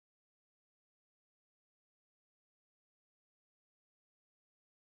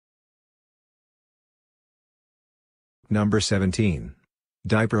Number 17.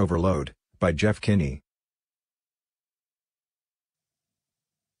 Diaper Overload, by Jeff Kinney.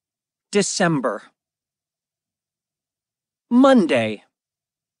 December. Monday.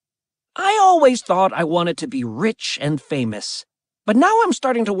 I always thought I wanted to be rich and famous, but now I'm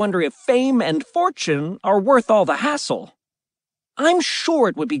starting to wonder if fame and fortune are worth all the hassle. I'm sure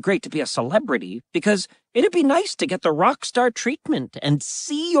it would be great to be a celebrity because it'd be nice to get the rock star treatment and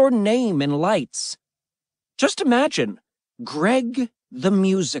see your name in lights. Just imagine, Greg the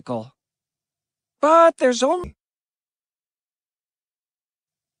Musical. But there's only...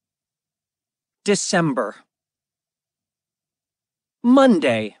 December.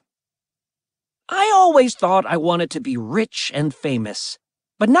 Monday. I always thought I wanted to be rich and famous,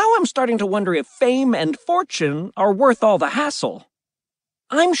 but now I'm starting to wonder if fame and fortune are worth all the hassle.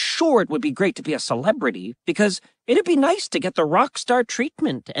 I'm sure it would be great to be a celebrity because it'd be nice to get the rock star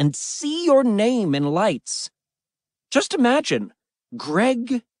treatment and see your name in lights. Just imagine,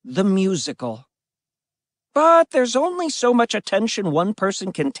 Greg the Musical. But there's only so much attention one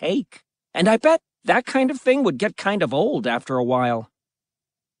person can take, and I bet that kind of thing would get kind of old after a while.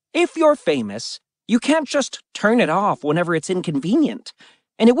 If you're famous, you can't just turn it off whenever it's inconvenient,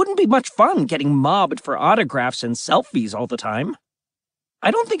 and it wouldn't be much fun getting mobbed for autographs and selfies all the time. I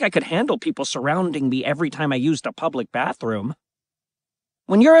don't think I could handle people surrounding me every time I used a public bathroom.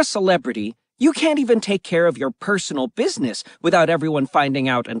 When you're a celebrity, you can't even take care of your personal business without everyone finding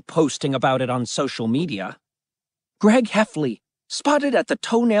out and posting about it on social media. Greg Heffley, spotted at the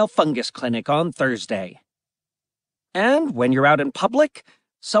toenail fungus clinic on Thursday. And when you're out in public,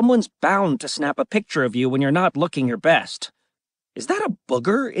 someone's bound to snap a picture of you when you're not looking your best. Is that a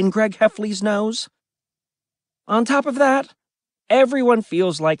booger in Greg Heffley's nose? On top of that, everyone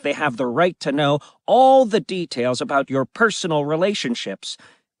feels like they have the right to know all the details about your personal relationships,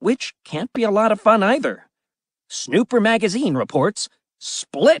 which can't be a lot of fun either. Snooper magazine reports,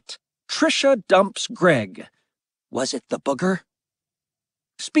 Split, Trisha dumps Greg. Was it the booger?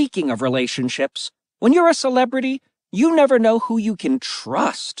 Speaking of relationships, when you're a celebrity, you never know who you can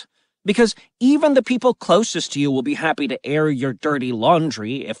trust, because even the people closest to you will be happy to air your dirty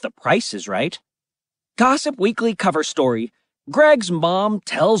laundry if the price is right. Gossip Weekly cover story, Greg's mom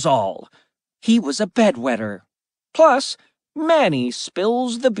tells all. He was a bedwetter. Plus, Manny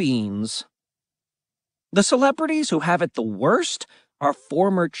spills the beans. The celebrities who have it the worst are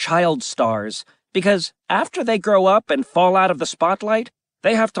former child stars, because after they grow up and fall out of the spotlight,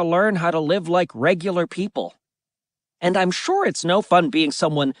 they have to learn how to live like regular people. And I'm sure it's no fun being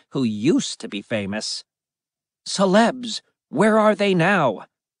someone who used to be famous. Celebs, where are they now?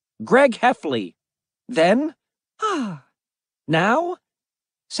 Greg Heffley. Then, now,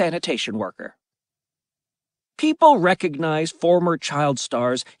 sanitation worker. People recognize former child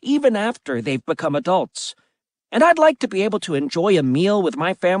stars even after they've become adults. And I'd like to be able to enjoy a meal with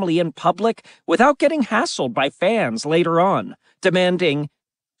my family in public without getting hassled by fans later on, demanding,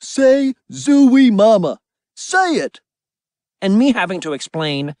 "Say Zooey Mama, say it!" And me having to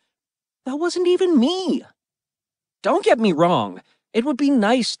explain, that wasn't even me. Don't get me wrong, it would be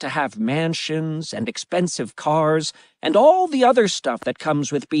nice to have mansions and expensive cars and all the other stuff that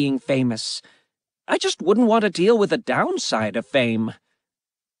comes with being famous. I just wouldn't want to deal with the downside of fame.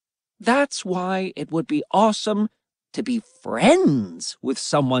 That's why it would be awesome to be friends with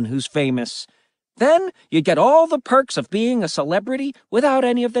someone who's famous. Then you'd get all the perks of being a celebrity without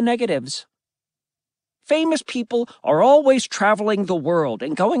any of the negatives. Famous people are always traveling the world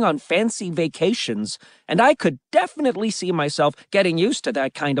and going on fancy vacations, and I could definitely see myself getting used to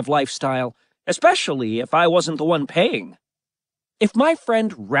that kind of lifestyle, especially if I wasn't the one paying. If my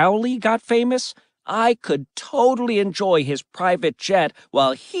friend Rowley got famous, I could totally enjoy his private jet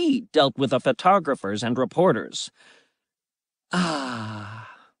while he dealt with the photographers and reporters.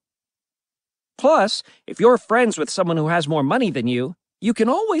 Plus, if you're friends with someone who has more money than you can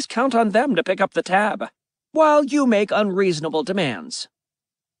always count on them to pick up the tab, while you make unreasonable demands.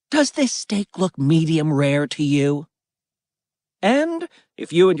 Does this steak look medium rare to you? And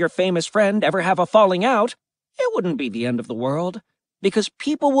if you and your famous friend ever have a falling out, it wouldn't be the end of the world, because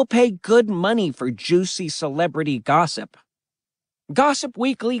people will pay good money for juicy celebrity gossip. Gossip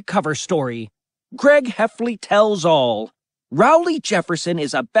Weekly cover story, Greg Heffley tells all. Rowley Jefferson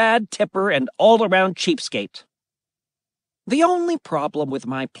is a bad tipper and all-around cheapskate. The only problem with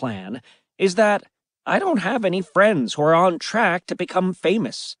my plan is that I don't have any friends who are on track to become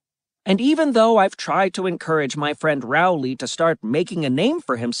famous. And even though I've tried to encourage my friend Rowley to start making a name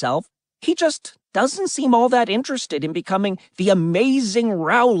for himself, he just doesn't seem all that interested in becoming the amazing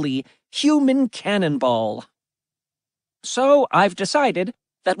Rowley human cannonball. So I've decided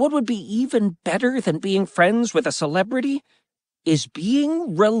that what would be even better than being friends with a celebrity is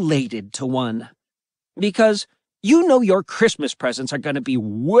being related to one. Because you know your Christmas presents are going to be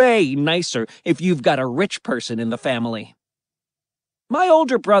way nicer if you've got a rich person in the family. My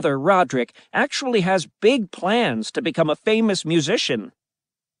older brother, Rodrick, actually has big plans to become a famous musician.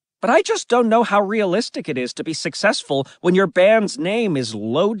 But I just don't know how realistic it is to be successful when your band's name is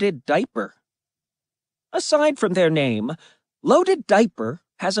Löded Diper. Aside from their name, Löded Diper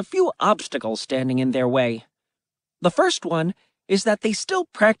has a few obstacles standing in their way. The first one is that they still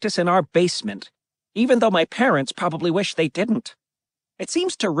practice in our basement, even though my parents probably wish they didn't. It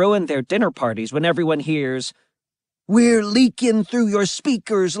seems to ruin their dinner parties when everyone hears, "We're leaking through your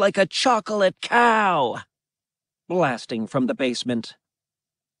speakers like a chocolate cow," blasting from the basement.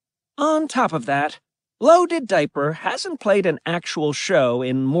 On top of that, Löded Diper hasn't played an actual show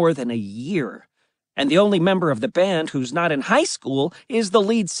in more than a year, and the only member of the band who's not in high school is the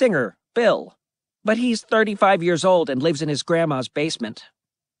lead singer, Bill. But he's 35 years old and lives in his grandma's basement.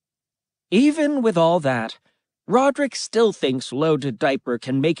 Even with all that, Rodrick still thinks Löded Diper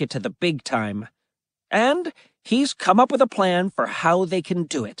can make it to the big time, and he's come up with a plan for how they can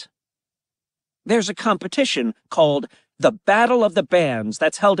do it. There's a competition called the Battle of the Bands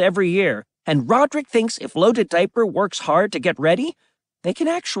that's held every year, and Rodrick thinks if Löded Diper works hard to get ready, they can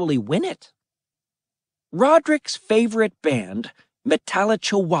actually win it. Rodrick's favorite band,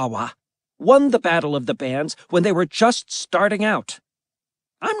 Chihuahua, won the Battle of the Bands when they were just starting out.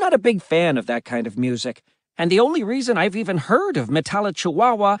 I'm not a big fan of that kind of music, and the only reason I've even heard of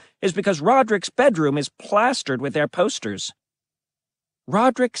Chihuahua is because Rodrick's bedroom is plastered with their posters.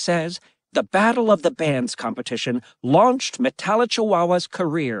 Rodrick says the Battle of the Bands competition launched Chihuahua's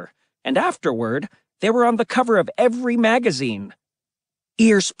career, and afterward, they were on the cover of every magazine.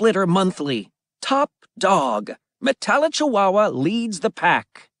 Ear Splitter Monthly, Top Dog, Chihuahua leads the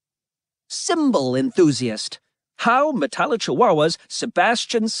pack. Cymbal Enthusiast, How Chihuahua's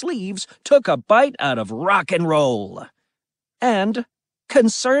Sebastian Sleeves Took a Bite Out of Rock and Roll. And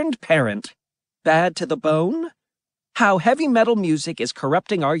Concerned Parent, Bad to the Bone, How Heavy Metal Music is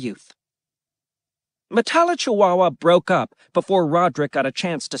Corrupting Our Youth. Chihuahua broke up before Rodrick got a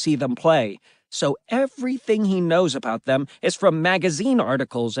chance to see them play, so everything he knows about them is from magazine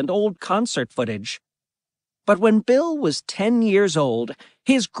articles and old concert footage. But when Bill was 10 years old,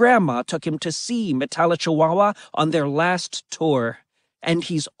 his grandma took him to see Chihuahua on their last tour, and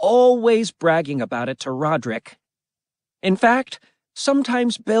he's always bragging about it to Rodrick. In fact,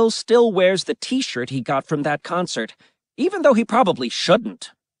 sometimes Bill still wears the t-shirt he got from that concert, even though he probably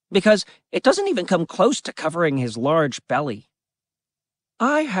shouldn't, because it doesn't even come close to covering his large belly.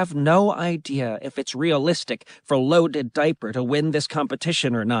 I have no idea if it's realistic for Löded Diper to win this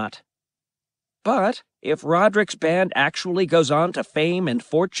competition or not. But if Rodrick's band actually goes on to fame and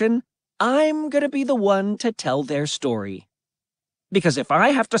fortune, I'm gonna be the one to tell their story. Because if I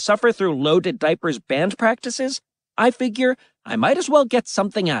have to suffer through Löded Diper's band practices, I figure I might as well get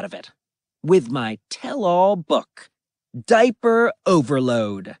something out of it. With my tell-all book, Diper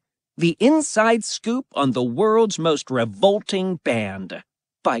Overlode, The Inside Scoop on the World's Most Revolting Band,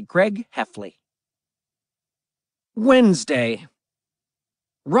 by Greg Heffley. Wednesday.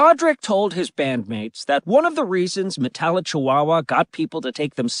 Rodrick told his bandmates that one of the reasons Chihuahua got people to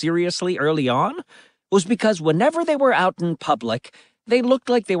take them seriously early on was because whenever they were out in public, they looked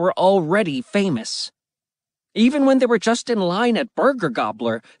like they were already famous. Even when they were just in line at Burger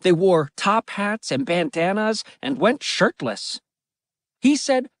Gobbler, they wore top hats and bandanas and went shirtless. He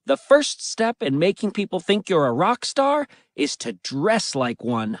said the first step in making people think you're a rock star is to dress like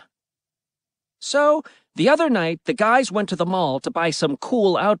one. So, the other night, the guys went to the mall to buy some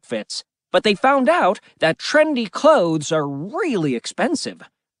cool outfits, but they found out that trendy clothes are really expensive,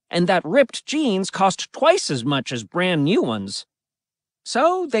 and that ripped jeans cost twice as much as brand new ones.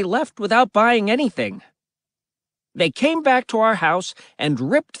 So they left without buying anything. They came back to our house and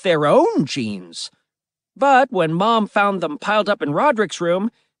ripped their own jeans. But when Mom found them piled up in Rodrick's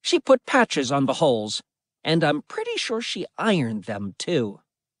room, she put patches on the holes, and I'm pretty sure she ironed them, too.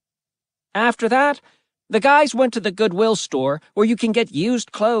 After that, the guys went to the Goodwill store where you can get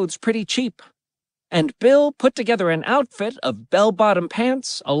used clothes pretty cheap. And Bill put together an outfit of bell-bottom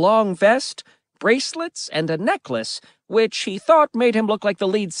pants, a long vest, bracelets, and a necklace, which he thought made him look like the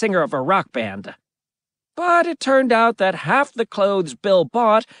lead singer of a rock band. But it turned out that half the clothes Bill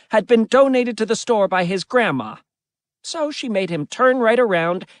bought had been donated to the store by his grandma. So she made him turn right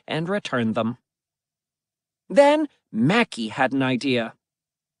around and return them. Then Mackie had an idea.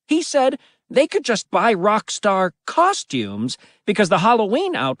 He said They could just buy rock star costumes because the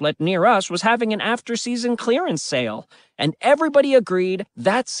Halloween outlet near us was having an after-season clearance sale, and everybody agreed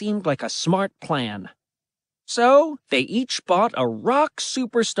that seemed like a smart plan. So, they each bought a rock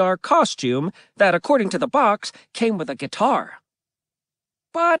superstar costume that, according to the box, came with a guitar.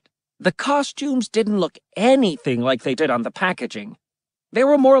 But the costumes didn't look anything like they did on the packaging. They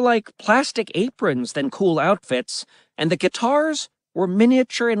were more like plastic aprons than cool outfits, and the guitars were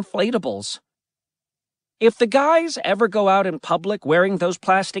miniature inflatables. If the guys ever go out in public wearing those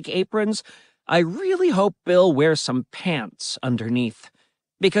plastic aprons, I really hope Bill wears some pants underneath,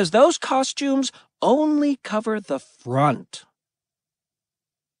 because those costumes only cover the front.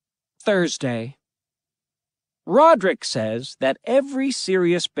 Thursday. Rodrick says that every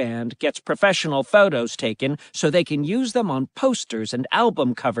serious band gets professional photos taken so they can use them on posters and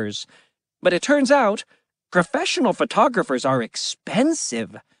album covers. But it turns out, professional photographers are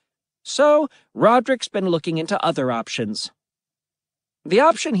expensive. So, Rodrick's been looking into other options. The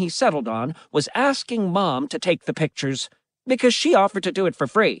option he settled on was asking Mom to take the pictures, because she offered to do it for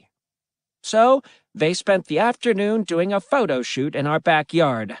free. So, they spent the afternoon doing a photo shoot in our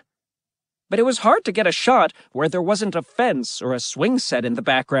backyard. But it was hard to get a shot where there wasn't a fence or a swing set in the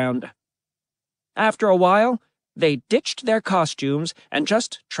background. After a while, they ditched their costumes and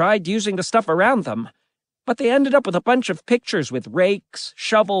just tried using the stuff around them. But they ended up with a bunch of pictures with rakes,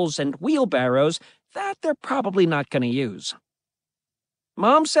 shovels, and wheelbarrows that they're probably not going to use.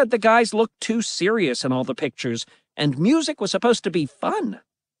 Mom said the guys looked too serious in all the pictures, and music was supposed to be fun.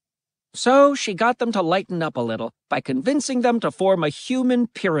 So she got them to lighten up a little by convincing them to form a human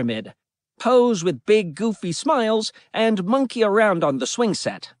pyramid, pose with big goofy smiles, and monkey around on the swing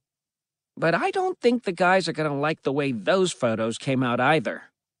set. But I don't think the guys are going to like the way those photos came out either.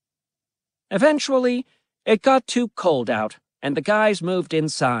 Eventually, it got too cold out, and the guys moved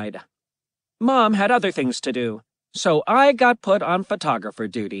inside. Mom had other things to do, so I got put on photographer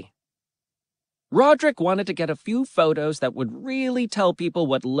duty. Rodrick wanted to get a few photos that would really tell people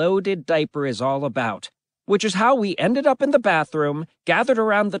what Löded Diper is all about, which is how we ended up in the bathroom, gathered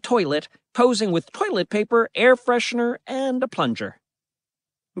around the toilet, posing with toilet paper, air freshener, and a plunger.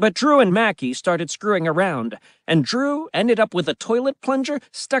 But Drew and Mackie started screwing around, and Drew ended up with a toilet plunger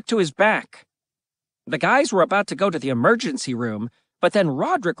stuck to his back. The guys were about to go to the emergency room, but then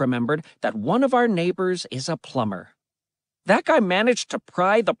Rodrick remembered that one of our neighbors is a plumber. That guy managed to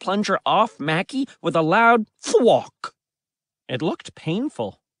pry the plunger off Mackie with a loud thwack. It looked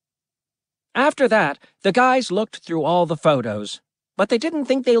painful. After that, the guys looked through all the photos, but they didn't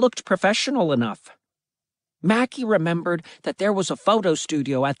think they looked professional enough. Mackie remembered that there was a photo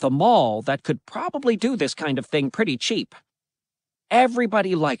studio at the mall that could probably do this kind of thing pretty cheap.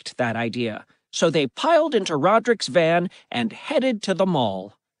 Everybody liked that idea, so they piled into Rodrick's van and headed to the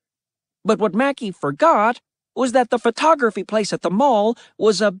mall. But what Mackie forgot was that the photography place at the mall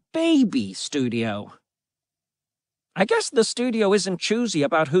was a baby studio. I guess the studio isn't choosy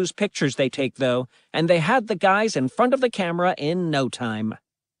about whose pictures they take, though, and they had the guys in front of the camera in no time.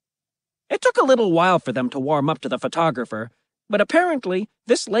 It took a little while for them to warm up to the photographer, but apparently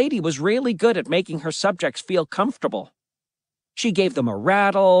this lady was really good at making her subjects feel comfortable. She gave them a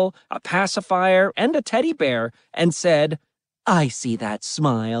rattle, a pacifier, and a teddy bear, and said, "I see that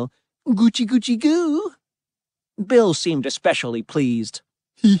smile. Gucci Gucci Goo." Bill seemed especially pleased.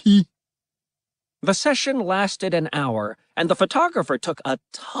 Hee hee. The session lasted an hour, and the photographer took a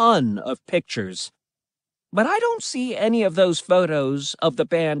ton of pictures. But I don't see any of those photos of the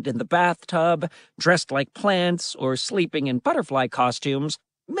band in the bathtub, dressed like plants, or sleeping in butterfly costumes,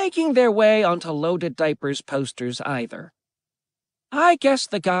 making their way onto Löded Diper's posters either. I guess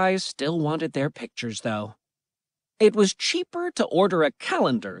the guys still wanted their pictures, though. It was cheaper to order a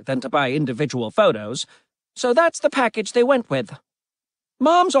calendar than to buy individual photos, so that's the package they went with.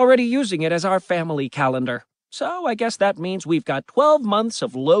 Mom's already using it as our family calendar, so I guess that means we've got 12 months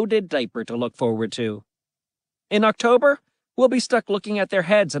of Löded Diper to look forward to. In October, we'll be stuck looking at their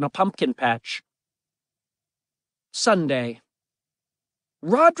heads in a pumpkin patch. Sunday.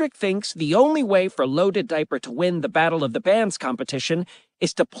 Rodrick thinks the only way for Löded Diper to win the Battle of the Bands competition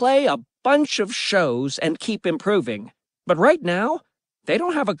is to play a bunch of shows and keep improving. But right now, they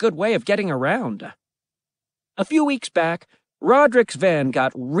don't have a good way of getting around. A few weeks back, Rodrick's van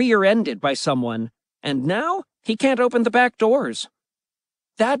got rear-ended by someone, and now he can't open the back doors.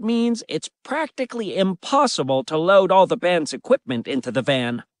 That means it's practically impossible to load all the band's equipment into the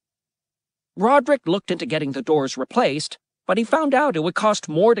van. Rodrick looked into getting the doors replaced, but he found out it would cost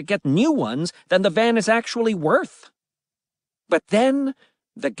more to get new ones than the van is actually worth. But then,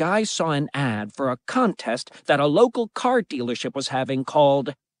 the guy saw an ad for a contest that a local car dealership was having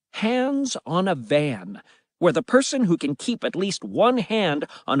called Hands on a Van, where the person who can keep at least one hand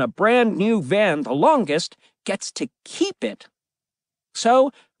on a brand new van the longest gets to keep it.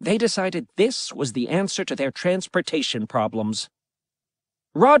 So they decided this was the answer to their transportation problems.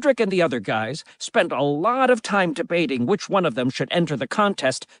 Rodrick and the other guys spent a lot of time debating which one of them should enter the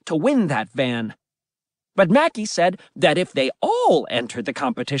contest to win that van. But Mackie said that if they all entered the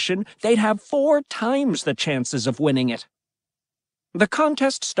competition, they'd have 4 times the chances of winning it. The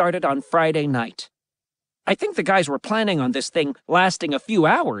contest started on Friday night. I think the guys were planning on this thing lasting a few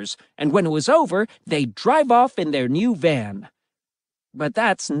hours, and when it was over, they'd drive off in their new van. But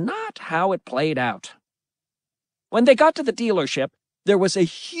that's not how it played out. When they got to the dealership, there was a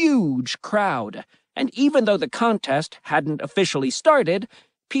huge crowd, and even though the contest hadn't officially started,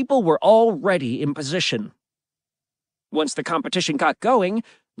 people were already in position. Once the competition got going,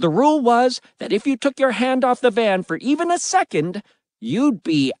 the rule was that if you took your hand off the van for even a second, you'd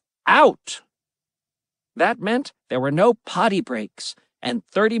be out. That meant there were no potty breaks, and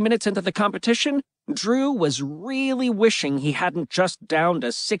 30 minutes into the competition, Drew was really wishing he hadn't just downed a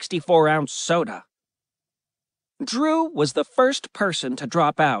 64-ounce soda. Drew was the first person to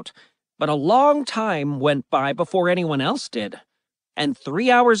drop out, but a long time went by before anyone else did. And 3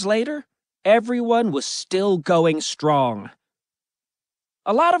 hours later, everyone was still going strong.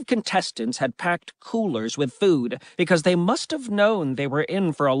 A lot of contestants had packed coolers with food because they must have known they were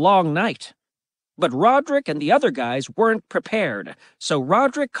in for a long night. But Rodrick and the other guys weren't prepared, so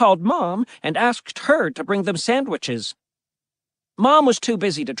Rodrick called Mom and asked her to bring them sandwiches. Mom was too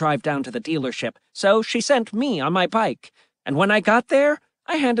busy to drive down to the dealership, so she sent me on my bike, and when I got there,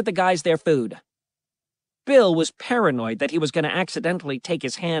 I handed the guys their food. Bill was paranoid that he was going to accidentally take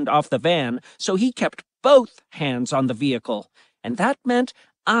his hand off the van, so he kept both hands on the vehicle, and that meant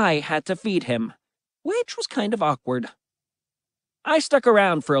I had to feed him, which was kind of awkward. I stuck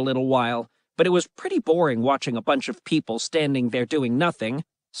around for a little while, but it was pretty boring watching a bunch of people standing there doing nothing,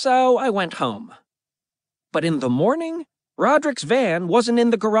 so I went home. But in the morning, Rodrick's van wasn't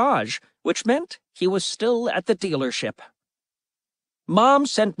in the garage, which meant he was still at the dealership. Mom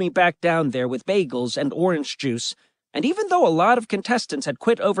sent me back down there with bagels and orange juice, and even though a lot of contestants had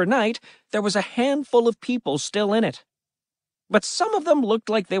quit overnight, there was a handful of people still in it. But some of them looked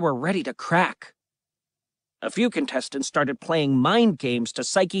like they were ready to crack. A few contestants started playing mind games to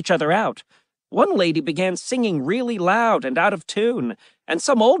psych each other out. One lady began singing really loud and out of tune, and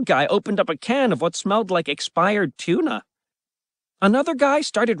some old guy opened up a can of what smelled like expired tuna. Another guy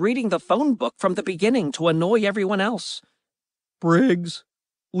started reading the phone book from the beginning to annoy everyone else. Briggs,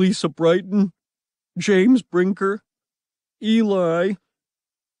 Lisa Brighton, James Brinker, Eli.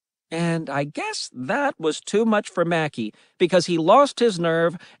 And I guess that was too much for Mackie, because he lost his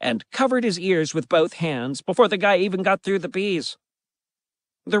nerve and covered his ears with both hands before the guy even got through the B's.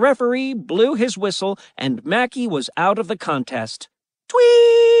 The referee blew his whistle, and Mackie was out of the contest.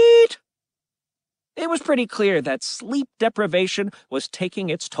 Tweet! It was pretty clear that sleep deprivation was taking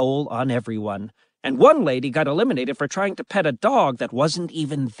its toll on everyone, and one lady got eliminated for trying to pet a dog that wasn't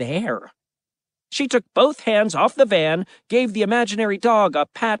even there. She took both hands off the van, gave the imaginary dog a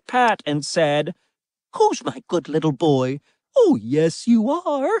pat-pat, and said, "Who's my good little boy? Oh, yes, you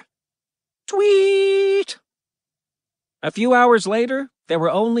are." Tweet! A few hours later, there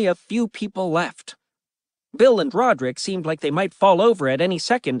were only a few people left. Bill and Rodrick seemed like they might fall over at any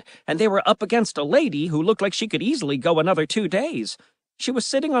second, and they were up against a lady who looked like she could easily go another 2 days. She was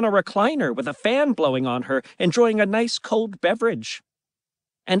sitting on a recliner with a fan blowing on her, enjoying a nice cold beverage.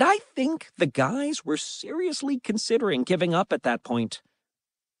 And I think the guys were seriously considering giving up at that point.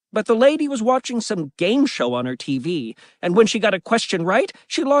 But the lady was watching some game show on her TV, and when she got a question right,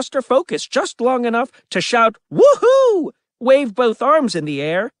 she lost her focus just long enough to shout, "Woohoo!" wave both arms in the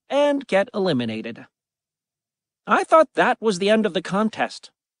air, and get eliminated. I thought that was the end of the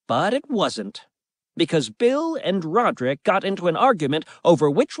contest, but it wasn't, because Bill and Rodrick got into an argument over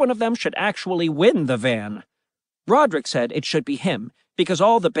which one of them should actually win the van. Rodrick said it should be him, because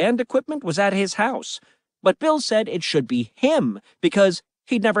all the band equipment was at his house, but Bill said it should be him, because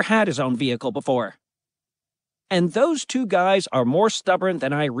he'd never had his own vehicle before. And those 2 guys are more stubborn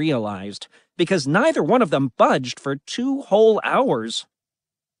than I realized, because neither one of them budged for 2 whole hours.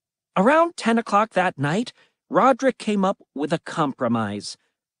 Around 10 o'clock that night, Rodrick came up with a compromise.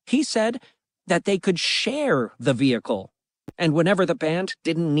 He said that they could share the vehicle, and whenever the band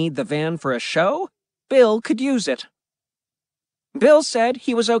didn't need the van for a show, Bill could use it. Bill said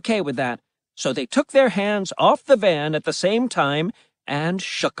he was okay with that, so they took their hands off the van at the same time and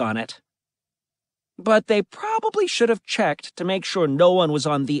shook on it. But they probably should have checked to make sure no one was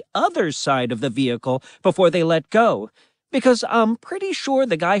on the other side of the vehicle before they let go, because I'm pretty sure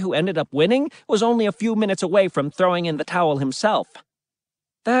the guy who ended up winning was only a few minutes away from throwing in the towel himself.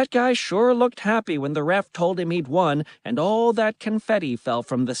 That guy sure looked happy when the ref told him he'd won and all that confetti fell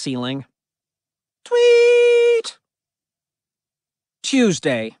from the ceiling. Tweet!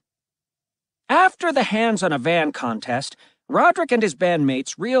 Tuesday. After the Hands on a Van contest, Rodrick and his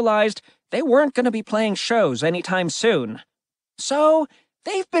bandmates realized they weren't going to be playing shows anytime soon. So,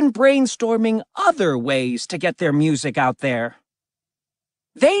 they've been brainstorming other ways to get their music out there.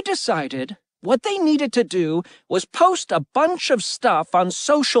 They decided what they needed to do was post a bunch of stuff on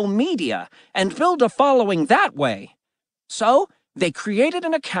social media and build a following that way. So, they created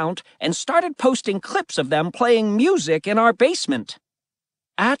an account and started posting clips of them playing music in our basement.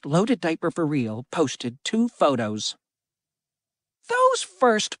 @Löded Diper for Real posted 2 photos. Those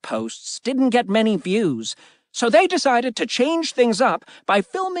first posts didn't get many views, so they decided to change things up by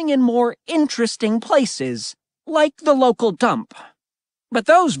filming in more interesting places, like the local dump. But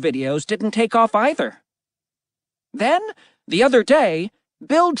those videos didn't take off either. Then, the other day,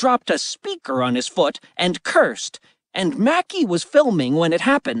 Bill dropped a speaker on his foot and cursed, and Mackie was filming when it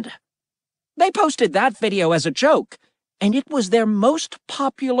happened. They posted that video as a joke, and it was their most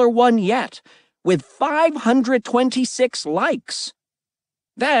popular one yet, with 526 likes.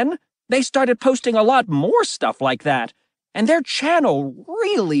 Then, they started posting a lot more stuff like that, and their channel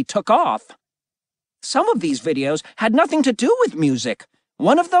really took off. Some of these videos had nothing to do with music.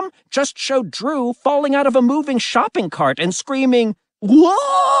 One of them just showed Drew falling out of a moving shopping cart and screaming,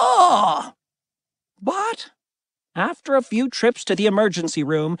 "Whoa!" But after a few trips to the emergency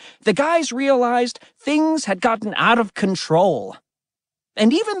room, the guys realized things had gotten out of control.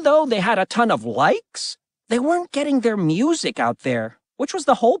 And even though they had a ton of likes, they weren't getting their music out there, which was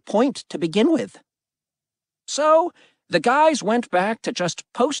the whole point to begin with. So, the guys went back to just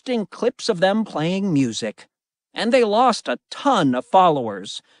posting clips of them playing music, and they lost a ton of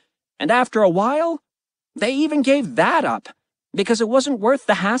followers. And after a while, they even gave that up, because it wasn't worth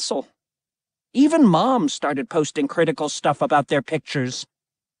the hassle. Even moms started posting critical stuff about their pictures.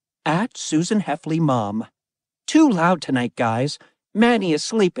 @SusanHeffleyMom. Too loud tonight, guys. Manny is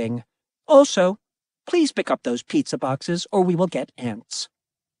sleeping. Also, please pick up those pizza boxes or we will get ants.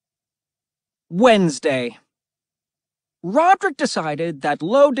 Wednesday. Rodrick decided that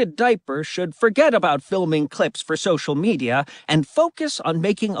Löded Diper should forget about filming clips for social media and focus on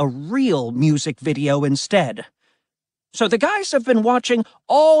making a real music video instead. So the guys have been watching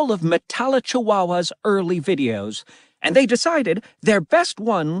all of Metalla Chihuahua's early videos, and they decided their best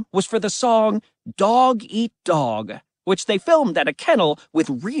one was for the song Dog Eat Dog, which they filmed at a kennel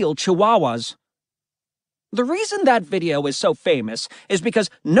with real Chihuahuas. The reason that video is so famous is because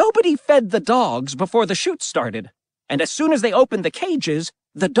nobody fed the dogs before the shoot started. And as soon as they opened the cages,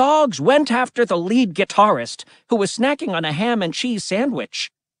 the dogs went after the lead guitarist, who was snacking on a ham and cheese sandwich.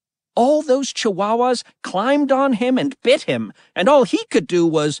 All those Chihuahuas climbed on him and bit him, and all he could do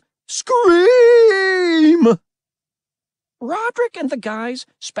was scream! Rodrick and the guys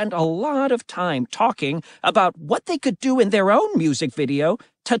spent a lot of time talking about what they could do in their own music video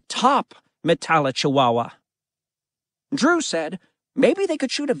to top Metalla Chihuahua. Drew said maybe they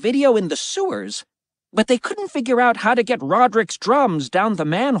could shoot a video in the sewers, but they couldn't figure out how to get Rodrick's drums down the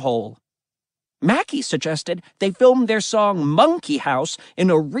manhole. Mackie suggested they film their song Monkey House in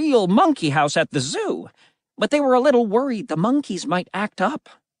a real monkey house at the zoo, but they were a little worried the monkeys might act up.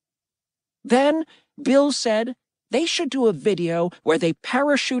 Then Bill said they should do a video where they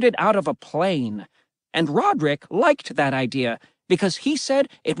parachuted out of a plane, and Rodrick liked that idea because he said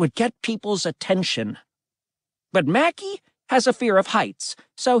it would get people's attention. But Mackie has a fear of heights,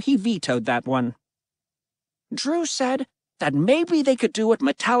 so he vetoed that one. Drew said that maybe they could do what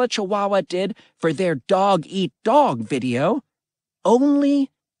Metalla Chihuahua did for their Dog Eat Dog video, only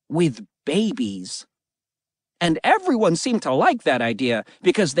with babies. And everyone seemed to like that idea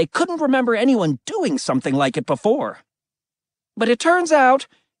because they couldn't remember anyone doing something like it before. But it turns out,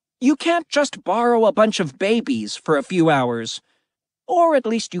 you can't just borrow a bunch of babies for a few hours. Or at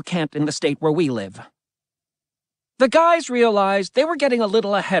least you can't in the state where we live. The guys realized they were getting a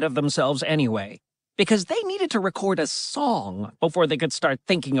little ahead of themselves anyway, because they needed to record a song before they could start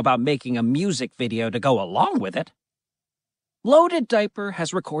thinking about making a music video to go along with it. Löded Diper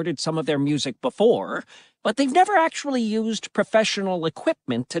has recorded some of their music before, but they've never actually used professional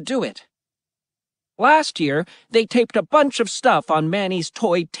equipment to do it. Last year, they taped a bunch of stuff on Manny's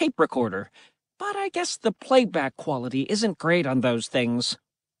toy tape recorder, but I guess the playback quality isn't great on those things.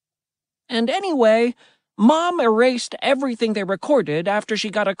 And anyway, Mom erased everything they recorded after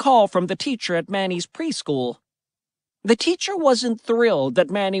she got a call from the teacher at Manny's preschool. The teacher wasn't thrilled that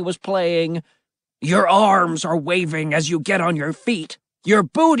Manny was playing Your arms are waving as you get on your feet, your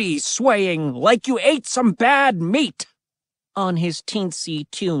booty swaying like you ate some bad meat, on his teensy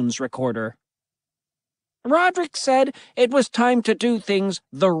tunes recorder. Rodrick said it was time to do things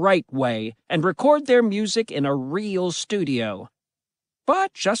the right way and record their music in a real studio.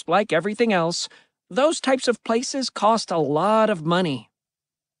 But just like everything else, those types of places cost a lot of money.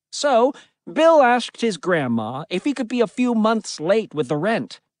 So, Bill asked his grandma if he could be a few months late with the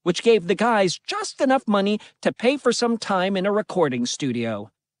rent, which gave the guys just enough money to pay for some time in a recording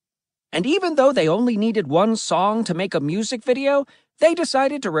studio. And even though they only needed one song to make a music video, they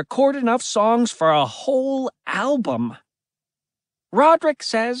decided to record enough songs for a whole album. Rodrick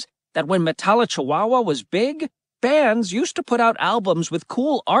says that when Metalla Chihuahua was big, bands used to put out albums with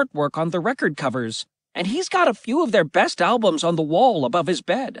cool artwork on the record covers, and he's got a few of their best albums on the wall above his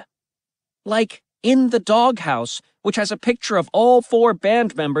bed. Like In the Doghouse, which has a picture of all 4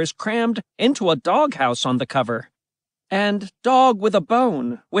 band members crammed into a doghouse on the cover. And Dog with a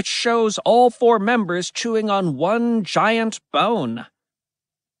Bone, which shows all 4 members chewing on one giant bone.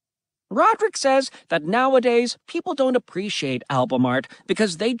 Rodrick says that nowadays people don't appreciate album art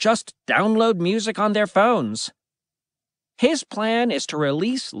because they just download music on their phones. His plan is to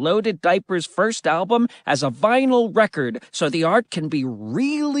release Löded Diper's first album as a vinyl record so the art can be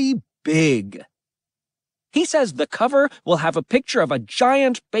really big. He says the cover will have a picture of a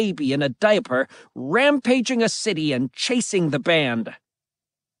giant baby in a diaper rampaging a city and chasing the band.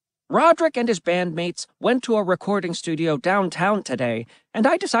 Rodrick and his bandmates went to a recording studio downtown today, and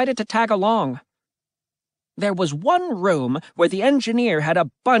I decided to tag along. There was one room where the engineer had a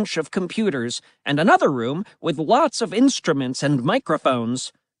bunch of computers, and another room with lots of instruments and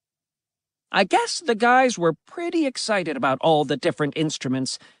microphones. I guess the guys were pretty excited about all the different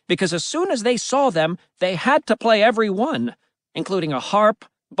instruments, because as soon as they saw them, they had to play every one, including a harp,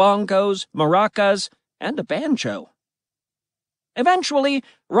 bongos, maracas, and a banjo. Eventually,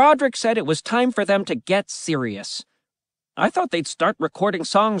 Rodrick said it was time for them to get serious. I thought they'd start recording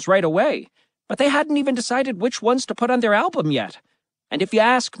songs right away, but they hadn't even decided which ones to put on their album yet. And if you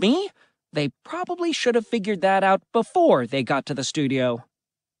ask me, they probably should have figured that out before they got to the studio.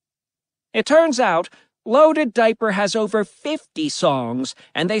 It turns out, Löded Diper has over 50 songs,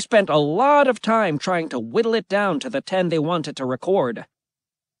 and they spent a lot of time trying to whittle it down to the 10 they wanted to record.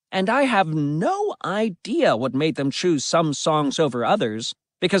 And I have no idea what made them choose some songs over others,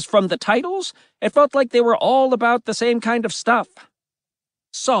 because from the titles, it felt like they were all about the same kind of stuff.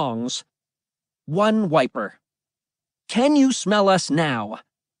 Songs. One Wiper. Can You Smell Us Now?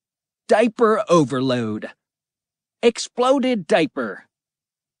 Diaper Overlode. Exploded Diaper.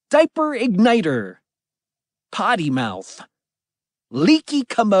 Diaper Igniter. Potty Mouth. Leaky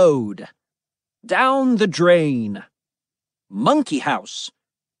Commode. Down the Drain. Monkey House.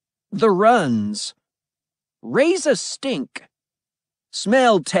 The Runs. Raise a Stink.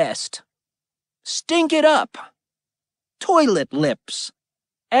 Smell Test. Stink It Up. Toilet Lips.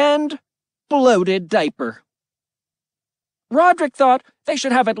 And Bloated Diaper. Rodrick thought they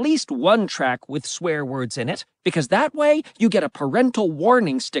should have at least one track with swear words in it, because that way you get a parental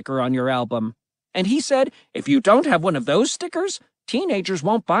warning sticker on your album. And he said if you don't have one of those stickers, teenagers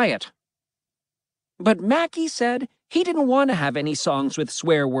won't buy it. But Mackie said he didn't want to have any songs with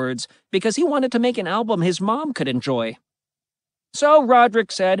swear words because he wanted to make an album his mom could enjoy. So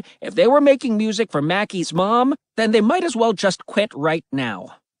Rodrick said if they were making music for Mackie's mom, then they might as well just quit right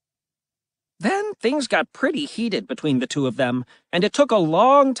now. Then things got pretty heated between the two of them, and it took a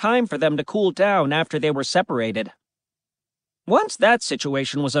long time for them to cool down after they were separated. Once that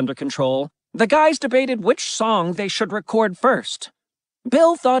situation was under control, the guys debated which song they should record first.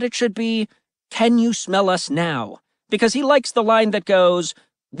 Bill thought it should be Can You Smell Us Now? Because he likes the line that goes,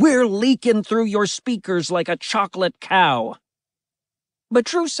 We're leaking through your speakers like a chocolate cow. But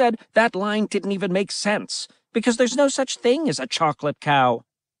Drew said that line didn't even make sense, because there's no such thing as a chocolate cow.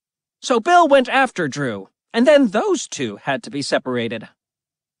 So Bill went after Drew, and then those two had to be separated.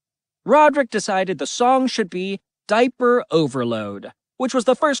 Rodrick decided the song should be Diaper Overlode, which was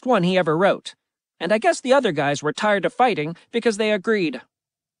the first one he ever wrote, and I guess the other guys were tired of fighting because they agreed.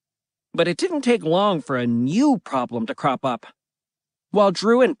 But it didn't take long for a new problem to crop up. While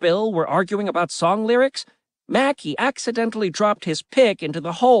Drew and Bill were arguing about song lyrics, Mackie accidentally dropped his pick into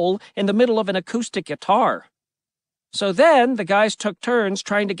the hole in the middle of an acoustic guitar. So then the guys took turns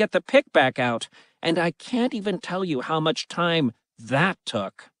trying to get the pick back out, and I can't even tell you how much time that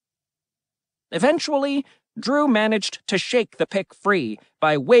took. Eventually, Drew managed to shake the pick free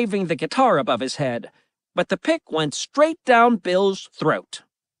by waving the guitar above his head, but the pick went straight down Bill's throat.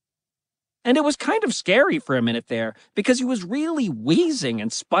 And it was kind of scary for a minute there, because he was really wheezing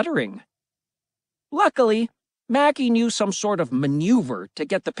and sputtering. Luckily, Mackie knew some sort of maneuver to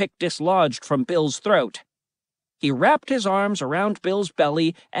get the pick dislodged from Bill's throat. He wrapped his arms around Bill's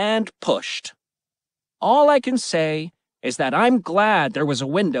belly and pushed. All I can say is that I'm glad there was a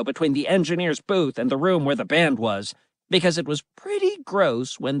window between the engineer's booth and the room where the band was, because it was pretty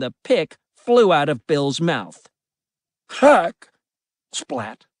gross when the pick flew out of Bill's mouth. Heck!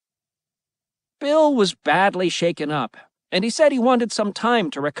 Splat. Bill was badly shaken up, and he said he wanted some time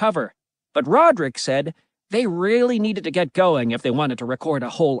to recover, but Rodrick said they really needed to get going if they wanted to record a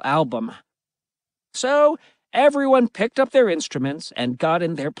whole album. So, everyone picked up their instruments and got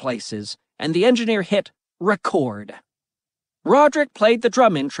in their places, and the engineer hit record. Rodrick played the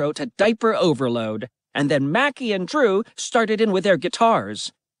drum intro to Diper Overlode, and then Mackie and Drew started in with their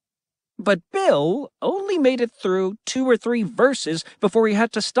guitars. But Bill only made it through 2 or 3 verses before he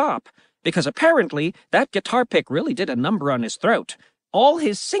had to stop, because apparently that guitar pick really did a number on his throat. All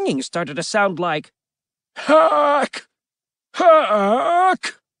his singing started to sound like, "Heck!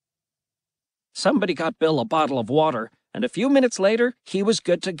 Heck!" Somebody got Bill a bottle of water, and a few minutes later, he was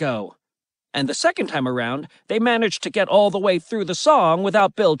good to go. And the second time around, they managed to get all the way through the song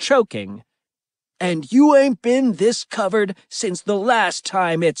without Bill choking. And you ain't been this covered since the last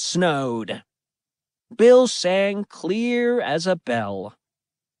time it snowed. Bill sang clear as a bell.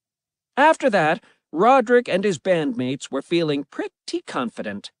 After that, Rodrick and his bandmates were feeling pretty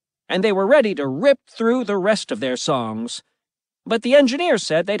confident, and they were ready to rip through the rest of their songs. But the engineer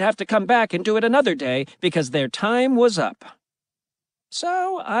said they'd have to come back and do it another day because their time was up.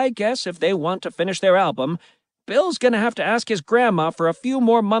 So I guess if they want to finish their album, Bill's gonna have to ask his grandma for a few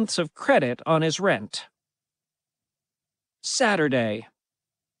more months of credit on his rent. Saturday.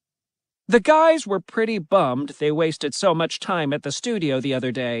 The guys were pretty bummed they wasted so much time at the studio the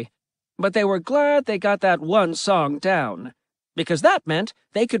other day, but they were glad they got that one song down, because that meant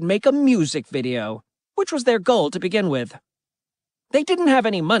they could make a music video, which was their goal to begin with. They didn't have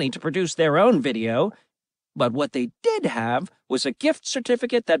any money to produce their own video, but what they did have was a gift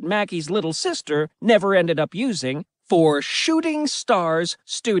certificate that Maggie's little sister never ended up using for Shooting Stars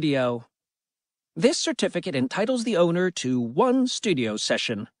Studio. This certificate entitles the owner to 1 studio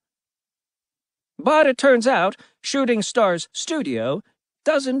session. But it turns out Shooting Stars Studio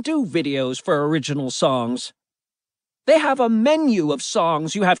doesn't do videos for original songs. They have a menu of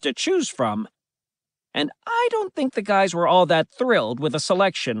songs you have to choose from. And I don't think the guys were all that thrilled with the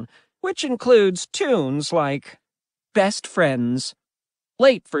selection, which includes tunes like Best Friends,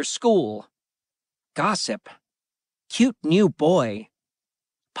 Late for School, Gossip, Cute New Boy,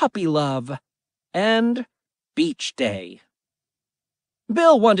 Puppy Love, and Beach Day.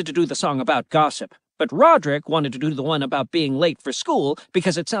 Bill wanted to do the song about gossip, but Rodrick wanted to do the one about being late for school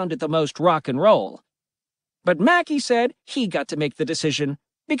because it sounded the most rock and roll. But Mackie said he got to make the decision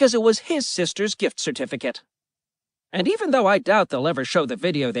because it was his sister's gift certificate. And even though I doubt they'll ever show the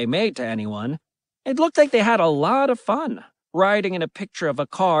video they made to anyone, it looked like they had a lot of fun riding in a picture of a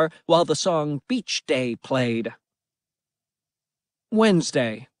car while the song Beach Day played.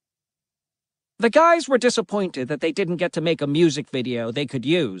 Wednesday. The guys were disappointed that they didn't get to make a music video they could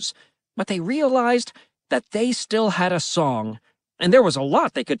use, but they realized that they still had a song, and there was a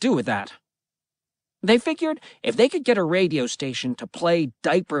lot they could do with that. They figured if they could get a radio station to play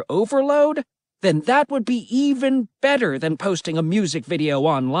Diper Overlode, then that would be even better than posting a music video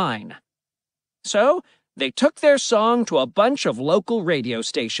online. So, they took their song to a bunch of local radio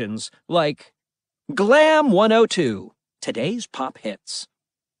stations, like Glam 102, today's pop hits.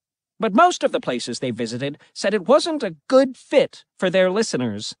 But most of the places they visited said it wasn't a good fit for their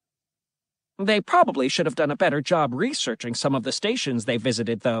listeners. They probably should have done a better job researching some of the stations they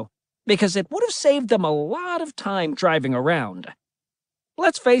visited, though, because it would have saved them a lot of time driving around.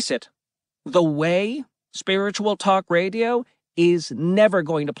 Let's face it, The Way, spiritual talk radio, is never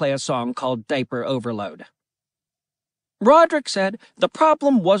going to play a song called Diper Overload. Rodrick said the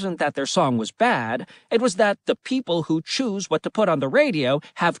problem wasn't that their song was bad, it was that the people who choose what to put on the radio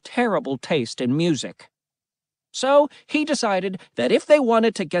have terrible taste in music. So he decided that if they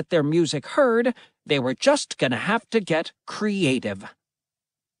wanted to get their music heard, they were just gonna have to get creative.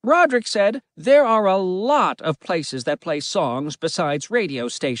 Rodrick said there are a lot of places that play songs besides radio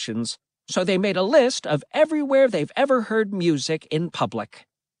stations, so they made a list of everywhere they've ever heard music in public.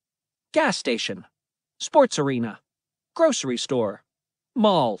 Gas station, sports arena, grocery store,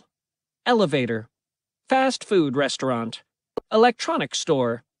 mall, elevator, fast food restaurant, electronics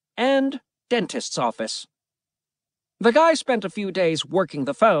store, and dentist's office. The guy spent a few days working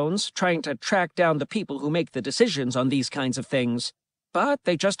the phones, trying to track down the people who make the decisions on these kinds of things. But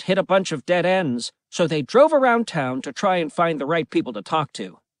they just hit a bunch of dead ends, so they drove around town to try and find the right people to talk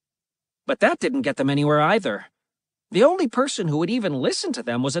to. But that didn't get them anywhere either. The only person who would even listen to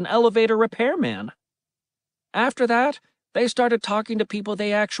them was an elevator repairman. After that, they started talking to people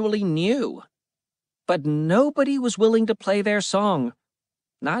they actually knew. But nobody was willing to play their song,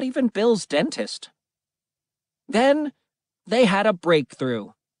 not even Bill's dentist. Then, they had a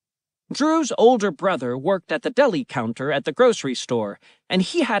breakthrough. Drew's older brother worked at the deli counter at the grocery store, and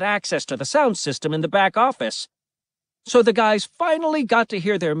he had access to the sound system in the back office. So the guys finally got to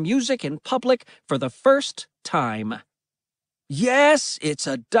hear their music in public for the first time. Yes, it's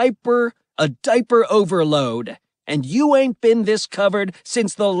a diaper overload, and you ain't been this covered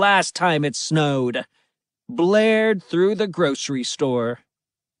since the last time it snowed, blared through the grocery store.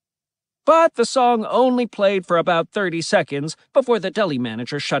 But the song only played for about 30 seconds before the deli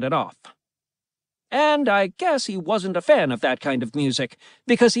manager shut it off. And I guess he wasn't a fan of that kind of music,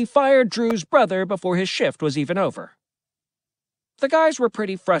 because he fired Drew's brother before his shift was even over. The guys were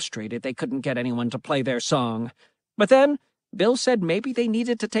pretty frustrated they couldn't get anyone to play their song, but then Bill said maybe they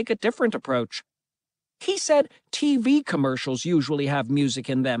needed to take a different approach. He said TV commercials usually have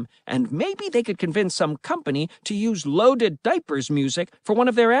music in them, and maybe they could convince some company to use Löded Diper's music for one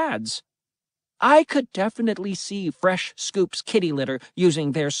of their ads. I could definitely see Fresh Scoop's kitty litter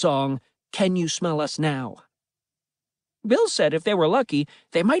using their song, "Can You Smell Us Now?" Bill said if they were lucky,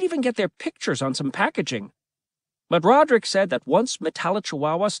 they might even get their pictures on some packaging. But Rodrick said that once Metallic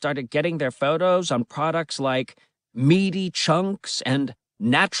Chihuahua started getting their photos on products like Meaty Chunks and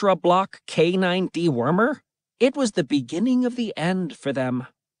NatraBlock K9 Dewormer, it was the beginning of the end for them.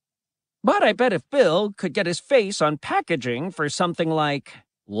 But I bet if Bill could get his face on packaging for something like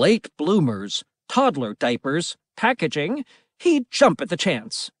Late Bloomers, Toddler Diapers, packaging, he'd jump at the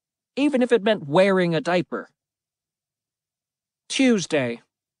chance, even if it meant wearing a diaper. Tuesday.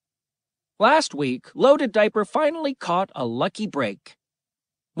 Last week, Löded Diper finally caught a lucky break.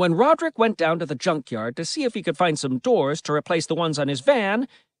 When Rodrick went down to the junkyard to see if he could find some doors to replace the ones on his van,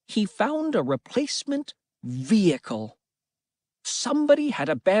 he found a replacement vehicle. Somebody had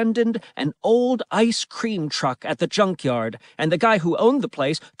abandoned an old ice cream truck at the junkyard, and the guy who owned the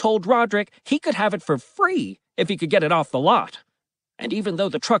place told Rodrick he could have it for free if he could get it off the lot. And even though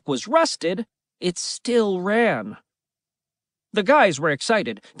the truck was rusted, it still ran. The guys were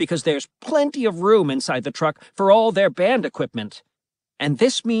excited because there's plenty of room inside the truck for all their band equipment. And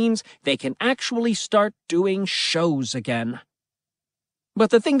this means they can actually start doing shows again.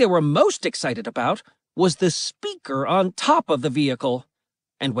 But the thing they were most excited about was the speaker on top of the vehicle.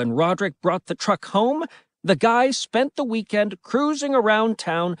 And when Rodrick brought the truck home, the guys spent the weekend cruising around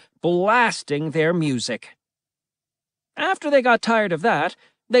town blasting their music. After they got tired of that,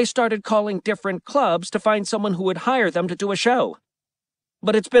 they started calling different clubs to find someone who would hire them to do a show.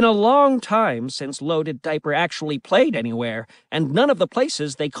 But it's been a long time since Löded Diper actually played anywhere, and none of the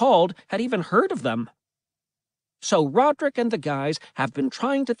places they called had even heard of them. So Rodrick and the guys have been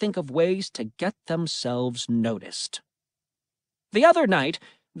trying to think of ways to get themselves noticed. The other night,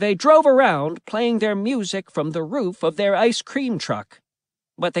 they drove around playing their music from the roof of their ice cream truck.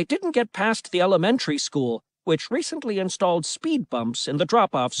 But they didn't get past the elementary school, which recently installed speed bumps in the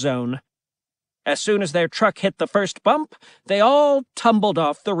drop-off zone. As soon as their truck hit the first bump, they all tumbled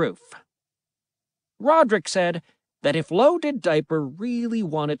off the roof. Rodrick said that if Löded Diper really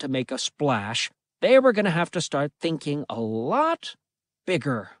wanted to make a splash, they were going to have to start thinking a lot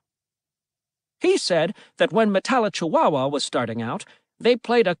bigger. He said that when Metallic Chihuahua was starting out, they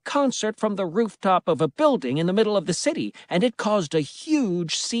played a concert from the rooftop of a building in the middle of the city, and it caused a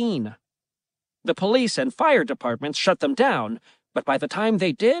huge scene. The police and fire departments shut them down, but by the time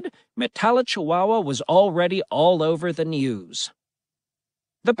they did, Metallic Chihuahua was already all over the news.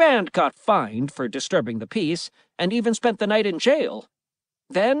 The band got fined for disturbing the peace, and even spent the night in jail.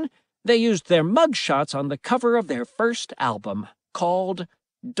 Then, they used their mugshots on the cover of their first album, called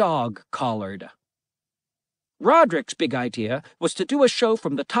Dog Collared. Rodrick's big idea was to do a show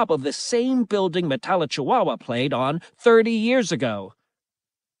from the top of the same building Metallic Chihuahua played on 30 years ago.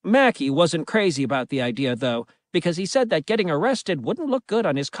 Mackie wasn't crazy about the idea, though, because he said that getting arrested wouldn't look good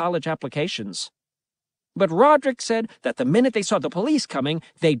on his college applications. But Rodrick said that the minute they saw the police coming,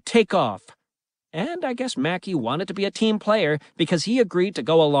 they'd take off. And I guess Mackie wanted to be a team player because he agreed to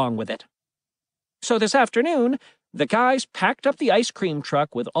go along with it. So this afternoon, the guys packed up the ice cream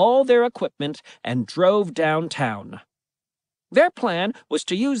truck with all their equipment and drove downtown. Their plan was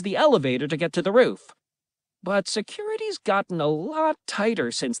to use the elevator to get to the roof. But security's gotten a lot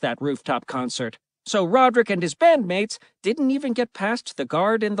tighter since that rooftop concert, so Rodrick and his bandmates didn't even get past the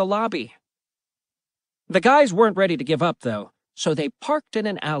guard in the lobby. The guys weren't ready to give up, though, so they parked in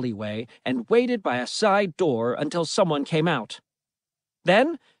an alleyway and waited by a side door until someone came out.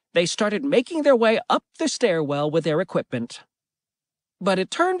 Then, they started making their way up the stairwell with their equipment. But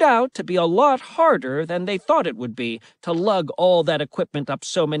it turned out to be a lot harder than they thought it would be to lug all that equipment up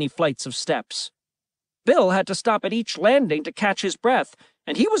so many flights of steps. Bill had to stop at each landing to catch his breath,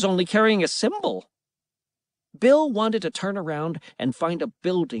 and he was only carrying a cymbal. Bill wanted to turn around and find a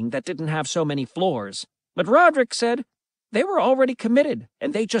building that didn't have so many floors, but Rodrick said they were already committed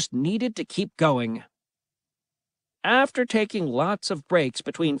and they just needed to keep going. After taking lots of breaks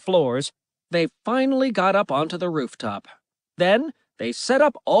between floors, they finally got up onto the rooftop. Then they set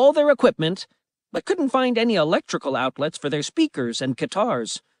up all their equipment, but couldn't find any electrical outlets for their speakers and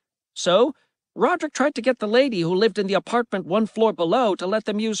guitars. So Rodrick tried to get the lady who lived in the apartment one floor below to let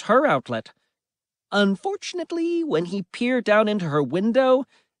them use her outlet. Unfortunately, when he peered down into her window,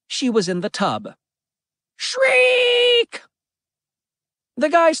 she was in the tub. Shriek! The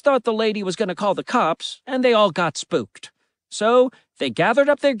guys thought the lady was going to call the cops, and they all got spooked. So they gathered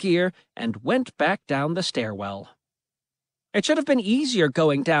up their gear and went back down the stairwell. It should have been easier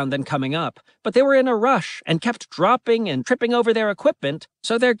going down than coming up, but they were in a rush and kept dropping and tripping over their equipment,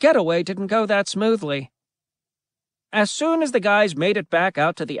 so their getaway didn't go that smoothly. As soon as the guys made it back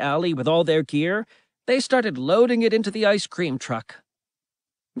out to the alley with all their gear, they started loading it into the ice cream truck.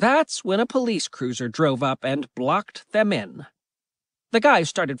 That's when a police cruiser drove up and blocked them in. The guys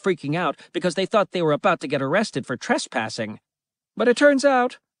started freaking out because they thought they were about to get arrested for trespassing. But it turns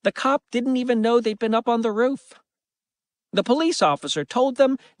out the cop didn't even know they'd been up on the roof. The police officer told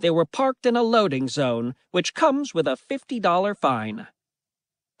them they were parked in a loading zone, which comes with a $50 fine.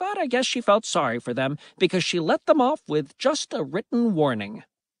 But I guess she felt sorry for them because she let them off with just a written warning.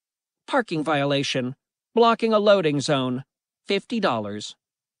 Parking violation. Blocking a loading zone. $50.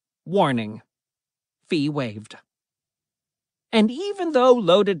 Warning. Fee waived. And even though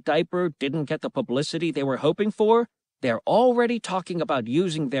Löded Diper didn't get the publicity they were hoping for, they're already talking about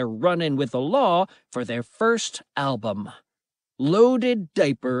using their run-in with the law for their first album. Löded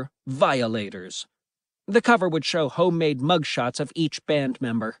Diper Violators. The cover would show homemade mugshots of each band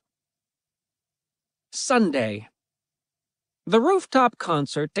member. Sunday. The rooftop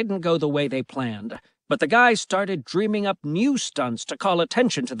concert didn't go the way they planned, but the guys started dreaming up new stunts to call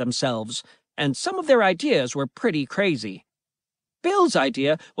attention to themselves, and some of their ideas were pretty crazy. Bill's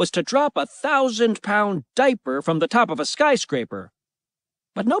idea was to drop a 1,000-pound diaper from the top of a skyscraper.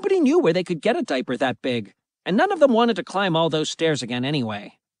 But nobody knew where they could get a diaper that big, and none of them wanted to climb all those stairs again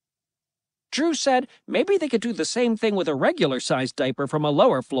anyway. Drew said maybe they could do the same thing with a regular-sized diaper from a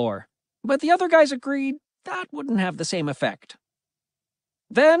lower floor, but the other guys agreed that wouldn't have the same effect.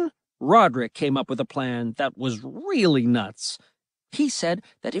 Then Rodrick came up with a plan that was really nuts. He said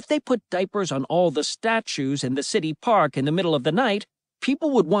that if they put diapers on all the statues in the city park in the middle of the night,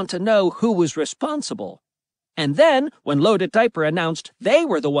 people would want to know who was responsible. And then, when Löded Diper announced they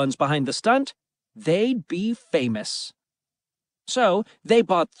were the ones behind the stunt, they'd be famous. So they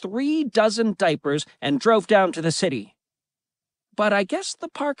bought 36 diapers and drove down to the city. But I guess the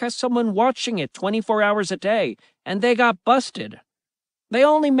park has someone watching it 24 hours a day, and they got busted. They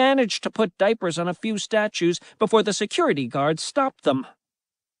only managed to put diapers on a few statues before the security guards stopped them.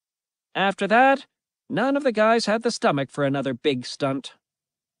 After that, none of the guys had the stomach for another big stunt.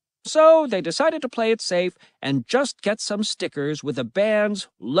 So they decided to play it safe and just get some stickers with the band's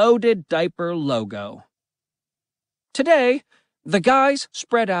Löded Diper logo. Today, the guys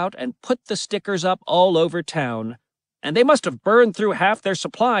spread out and put the stickers up all over town, and they must have burned through half their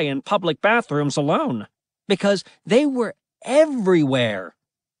supply in public bathrooms alone, because they were everywhere,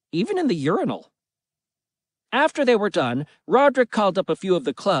 even in the urinal. After they were done, Rodrick called up a few of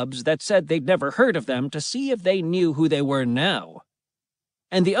the clubs that said they'd never heard of them to see if they knew who they were now.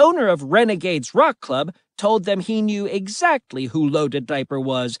 And the owner of Renegade's Rock Club told them he knew exactly who Löded Diper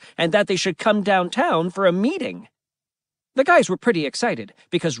was and that they should come downtown for a meeting. The guys were pretty excited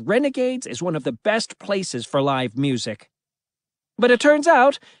because Renegade's is one of the best places for live music. But it turns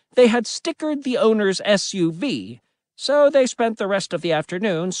out they had stickered the owner's SUV, so they spent the rest of the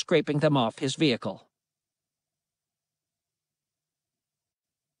afternoon scraping them off his vehicle.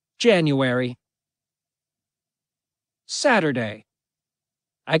 January. Saturday.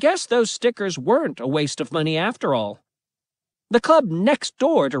 I guess those stickers weren't a waste of money after all. The club next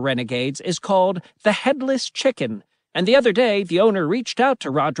door to Renegade's is called the Headless Chicken, and the other day the owner reached out to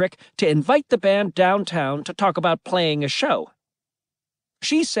Rodrick to invite the band downtown to talk about playing a show.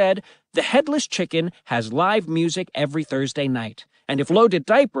 She said the Headless Chicken has live music every Thursday night, and if Löded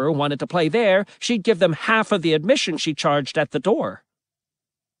Diper wanted to play there, she'd give them half of the admission she charged at the door.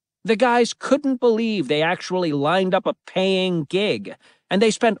 The guys couldn't believe they actually lined up a paying gig, and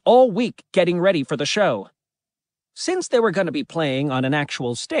they spent all week getting ready for the show. Since they were going to be playing on an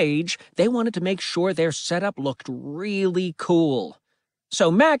actual stage, they wanted to make sure their setup looked really cool. So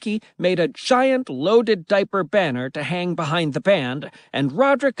Mackie made a giant Löded Diper banner to hang behind the band, and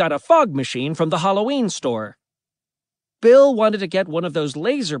Rodrick got a fog machine from the Halloween store. Bill wanted to get one of those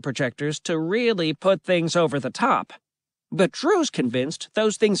laser projectors to really put things over the top. But Drew's convinced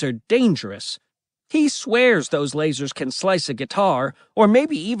those things are dangerous. He swears those lasers can slice a guitar, or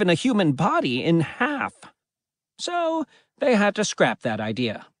maybe even a human body, in half. So they had to scrap that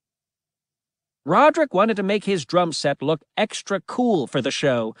idea. Rodrick wanted to make his drum set look extra cool for the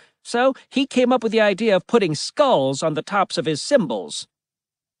show, so he came up with the idea of putting skulls on the tops of his cymbals.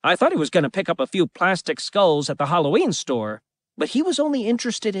 I thought he was going to pick up a few plastic skulls at the Halloween store, but he was only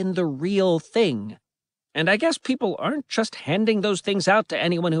interested in the real thing. And I guess people aren't just handing those things out to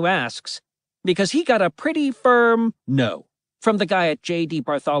anyone who asks, because he got a pretty firm no from the guy at J.D.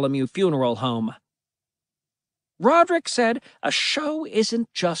 Bartholomew Funeral Home. Rodrick said a show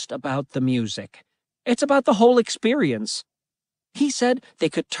isn't just about the music. It's about the whole experience. He said they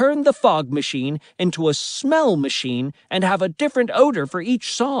could turn the fog machine into a smell machine and have a different odor for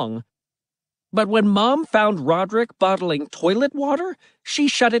each song. But when Mom found Rodrick bottling toilet water, she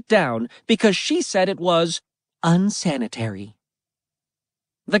shut it down because she said it was unsanitary.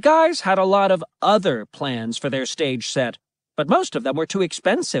 The guys had a lot of other plans for their stage set, but most of them were too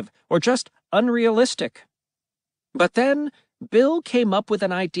expensive or just unrealistic. But then Bill came up with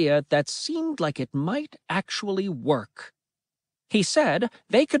an idea that seemed like it might actually work. He said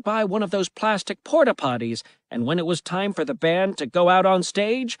they could buy one of those plastic porta-potties, and when it was time for the band to go out on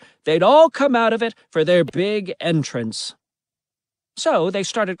stage, they'd all come out of it for their big entrance. So they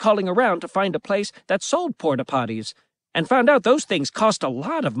started calling around to find a place that sold porta-potties, and found out those things cost a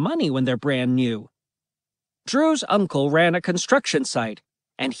lot of money when they're brand new. Drew's uncle ran a construction site,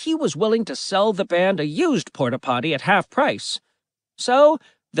 and he was willing to sell the band a used porta-potty at half price. So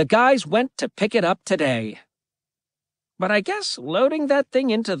the guys went to pick it up today. But I guess loading that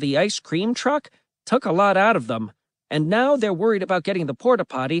thing into the ice cream truck took a lot out of them, and now they're worried about getting the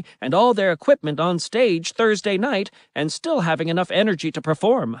porta-potty and all their equipment on stage Thursday night and still having enough energy to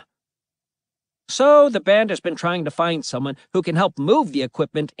perform. So the band has been trying to find someone who can help move the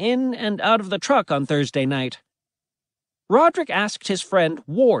equipment in and out of the truck on Thursday night. Rodrick asked his friend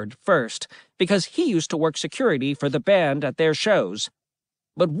Ward first, because he used to work security for the band at their shows.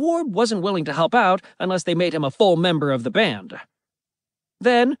 But Ward wasn't willing to help out unless they made him a full member of the band.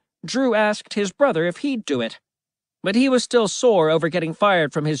 Then Drew asked his brother if he'd do it. But he was still sore over getting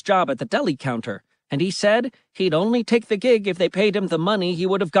fired from his job at the deli counter, and he said he'd only take the gig if they paid him the money he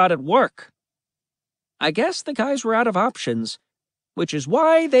would have got at work. I guess the guys were out of options, which is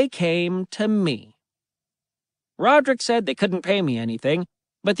why they came to me. Rodrick said they couldn't pay me anything,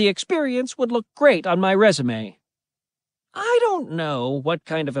 but the experience would look great on my resume. I don't know what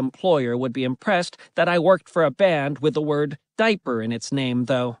kind of employer would be impressed that I worked for a band with the word diaper in its name,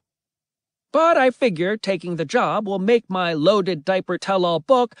 though. But I figure taking the job will make my Löded Diper tell-all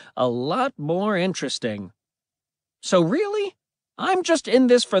book a lot more interesting. So really, I'm just in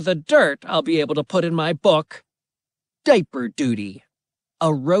this for the dirt I'll be able to put in my book. Diaper Duty,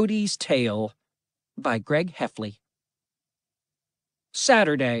 A Roadie's Tale, by Greg Heffley.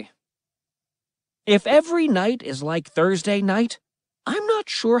 Saturday. If every night is like Thursday night, I'm not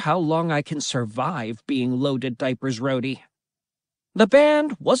sure how long I can survive being Löded Diper's roadie. The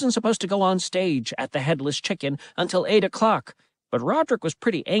band wasn't supposed to go on stage at the Headless Chicken until 8 o'clock, but Rodrick was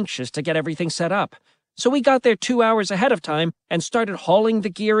pretty anxious to get everything set up, so we got there 2 hours ahead of time and started hauling the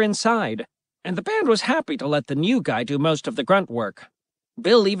gear inside, and the band was happy to let the new guy do most of the grunt work.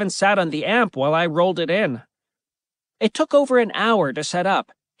 Bill even sat on the amp while I rolled it in. It took over an hour to set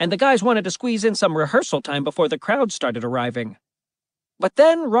up, and the guys wanted to squeeze in some rehearsal time before the crowd started arriving. But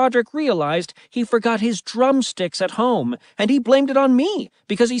then Rodrick realized he forgot his drumsticks at home, and he blamed it on me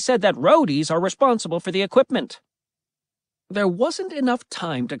because he said that roadies are responsible for the equipment. There wasn't enough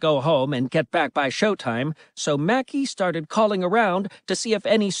time to go home and get back by showtime, so Mackie started calling around to see if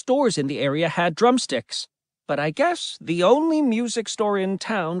any stores in the area had drumsticks. But I guess the only music store in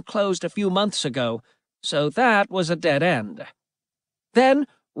town closed a few months ago, so that was a dead end. Then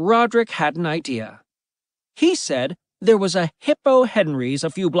Rodrick had an idea. He said there was a Hippo Henry's a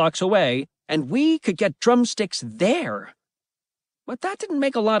few blocks away, and we could get drumsticks there. But that didn't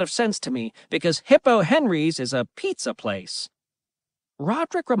make a lot of sense to me, because Hippo Henry's is a pizza place.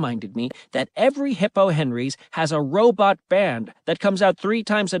 Rodrick reminded me that every Hippo Henry's has a robot band that comes out 3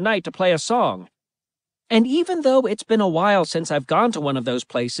 times a night to play a song. And even though it's been a while since I've gone to one of those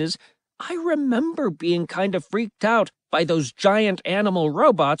places, I remember being kind of freaked out by those giant animal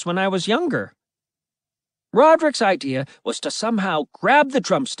robots when I was younger. Rodrick's idea was to somehow grab the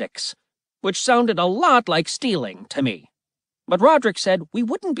drumsticks, which sounded a lot like stealing to me. But Rodrick said we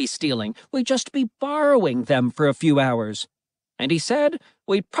wouldn't be stealing, we'd just be borrowing them for a few hours. And he said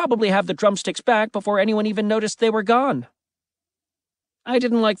we'd probably have the drumsticks back before anyone even noticed they were gone. I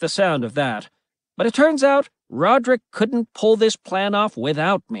didn't like the sound of that, but it turns out Rodrick couldn't pull this plan off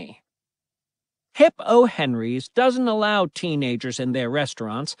without me. Hip O'Henry's doesn't allow teenagers in their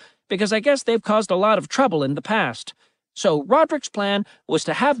restaurants because I guess they've caused a lot of trouble in the past. So Rodrick's plan was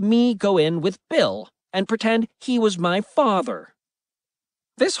to have me go in with Bill and pretend he was my father.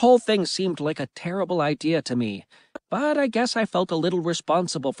 This whole thing seemed like a terrible idea to me, but I guess I felt a little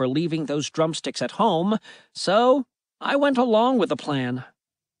responsible for leaving those drumsticks at home, so I went along with the plan.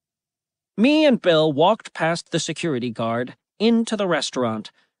 Me and Bill walked past the security guard into the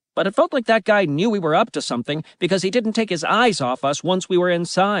restaurant, but it felt like that guy knew we were up to something because he didn't take his eyes off us once we were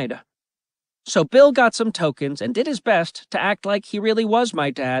inside. So Bill got some tokens and did his best to act like he really was my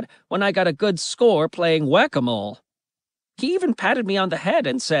dad when I got a good score playing whack-a-mole. He even patted me on the head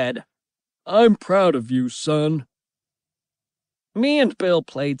and said, "I'm proud of you, son." Me and Bill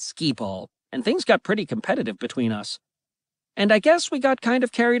played skee-ball, and things got pretty competitive between us. And I guess we got kind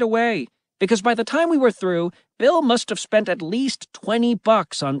of carried away, because by the time we were through, Bill must have spent at least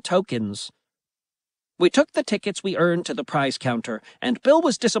 $20 on tokens. We took the tickets we earned to the prize counter, and Bill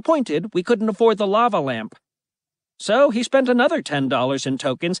was disappointed we couldn't afford the lava lamp. So he spent another $10 in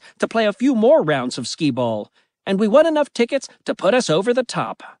tokens to play a few more rounds of skee-ball, and we won enough tickets to put us over the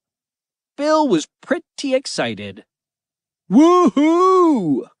top. Bill was pretty excited.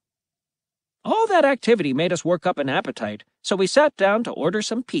 Woohoo! All that activity made us work up an appetite, so we sat down to order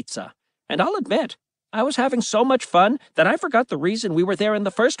some pizza. And I'll admit, I was having so much fun that I forgot the reason we were there in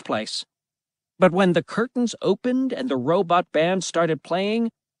the first place. But when the curtains opened and the robot band started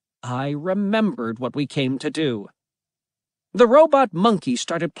playing, I remembered what we came to do. The robot monkey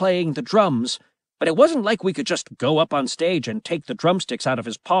started playing the drums, but it wasn't like we could just go up on stage and take the drumsticks out of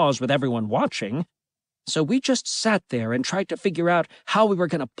his paws with everyone watching. So we just sat there and tried to figure out how we were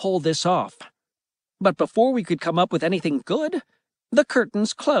going to pull this off. But before we could come up with anything good, the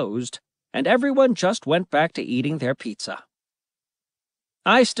curtains closed, and everyone just went back to eating their pizza.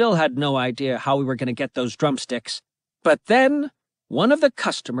 I still had no idea how we were going to get those drumsticks, but then one of the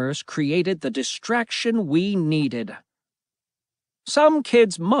customers created the distraction we needed. Some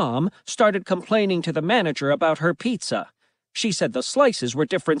kid's mom started complaining to the manager about her pizza. She said the slices were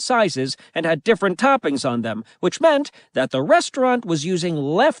different sizes and had different toppings on them, which meant that the restaurant was using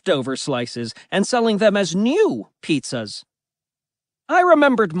leftover slices and selling them as new pizzas. I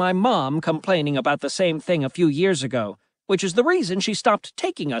remembered my mom complaining about the same thing a few years ago, which is the reason she stopped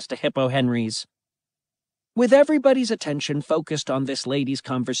taking us to Hip O'Henry's. With everybody's attention focused on this lady's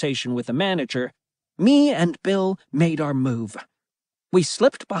conversation with the manager, me and Bill made our move. We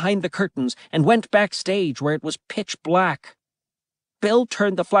slipped behind the curtains and went backstage where it was pitch black. Bill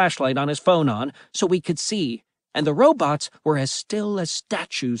turned the flashlight on his phone on so we could see, and the robots were as still as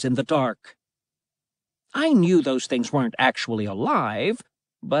statues in the dark. I knew those things weren't actually alive,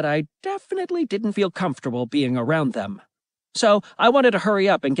 but I definitely didn't feel comfortable being around them. So I wanted to hurry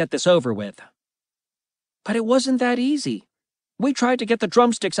up and get this over with. But it wasn't that easy. We tried to get the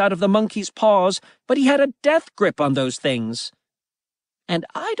drumsticks out of the monkey's paws, but he had a death grip on those things. And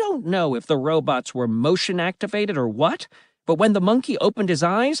I don't know if the robots were motion-activated or what, but when the monkey opened his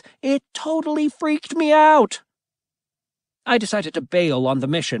eyes, it totally freaked me out. I decided to bail on the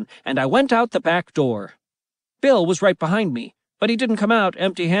mission, and I went out the back door. Bill was right behind me, but he didn't come out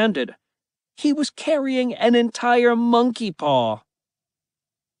empty-handed. He was carrying an entire monkey paw.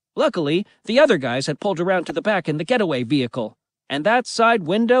 Luckily, the other guys had pulled around to the back in the getaway vehicle, and that side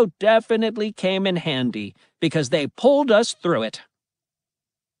window definitely came in handy, because they pulled us through it.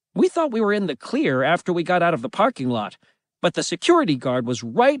 We thought we were in the clear after we got out of the parking lot, but the security guard was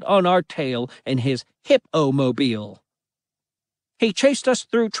right on our tail in his Hip-O-mobile. He chased us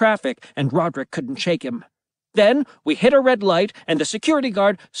through traffic, and Rodrick couldn't shake him. Then we hit a red light, and the security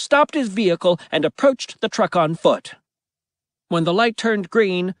guard stopped his vehicle and approached the truck on foot. When the light turned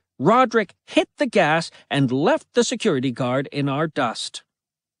green, Rodrick hit the gas and left the security guard in our dust.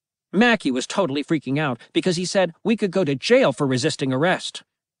 Mackie was totally freaking out because he said we could go to jail for resisting arrest.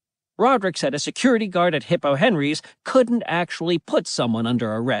 Rodrick said a security guard at Hip O'Henry's couldn't actually put someone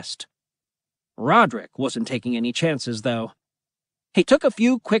under arrest. Rodrick wasn't taking any chances, though. He took a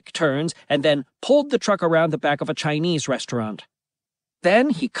few quick turns and then pulled the truck around the back of a Chinese restaurant. Then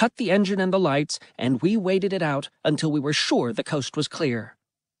he cut the engine and the lights, and we waited it out until we were sure the coast was clear.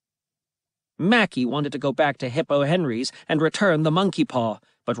 Mackie wanted to go back to Hip O'Henry's and return the monkey paw,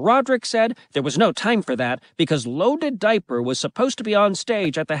 but Rodrick said there was no time for that because Löded Diper was supposed to be on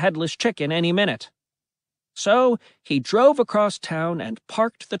stage at the Headless Chicken any minute. So he drove across town and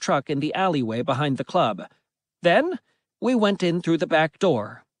parked the truck in the alleyway behind the club. Then we went in through the back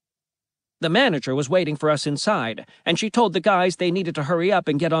door. The manager was waiting for us inside, and she told the guys they needed to hurry up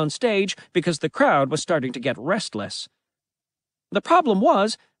and get on stage because the crowd was starting to get restless. The problem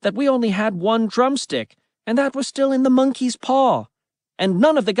was that we only had one drumstick, and that was still in the monkey's paw, and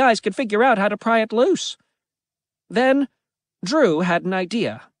none of the guys could figure out how to pry it loose. Then Drew had an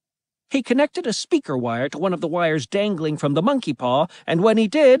idea. He connected a speaker wire to one of the wires dangling from the monkey paw, and when he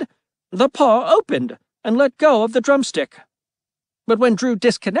did, the paw opened and let go of the drumstick. But when Drew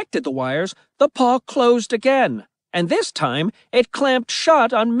disconnected the wires, the paw closed again, and this time it clamped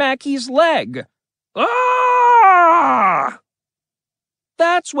shut on Mackie's leg. Ah!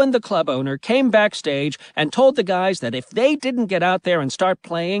 That's when the club owner came backstage and told the guys that if they didn't get out there and start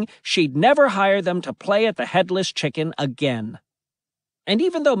playing, she'd never hire them to play at the Headless Chicken again. And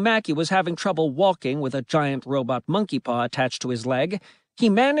even though Mackie was having trouble walking with a giant robot monkey paw attached to his leg, he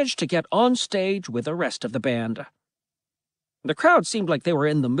managed to get on stage with the rest of the band. The crowd seemed like they were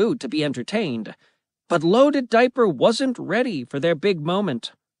in the mood to be entertained, but Löded Diper wasn't ready for their big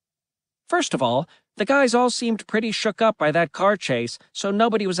moment. First of all, the guys all seemed pretty shook up by that car chase, so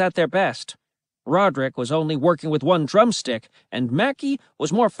nobody was at their best. Rodrick was only working with one drumstick, and Mackie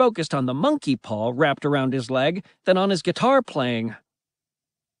was more focused on the monkey paw wrapped around his leg than on his guitar playing.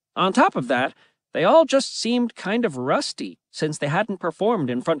 On top of that, they all just seemed kind of rusty, since they hadn't performed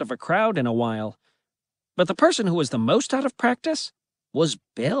in front of a crowd in a while. But the person who was the most out of practice was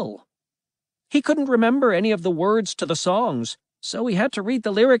Bill. He couldn't remember any of the words to the songs, so he had to read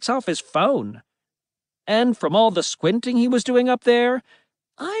the lyrics off his phone. And from all the squinting he was doing up there,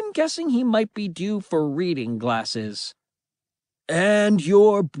 I'm guessing he might be due for reading glasses. And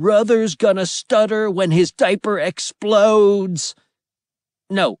your brother's gonna stutter when his diaper explodes.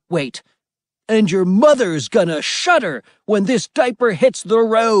 No, wait. And your mother's gonna shudder when this diaper hits the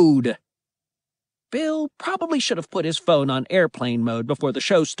road. Bill probably should have put his phone on airplane mode before the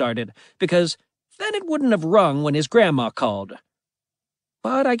show started, because then it wouldn't have rung when his grandma called.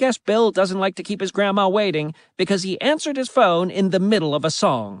 But I guess Bill doesn't like to keep his grandma waiting, because he answered his phone in the middle of a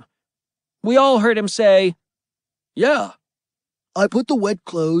song. We all heard him say, "Yeah, I put the wet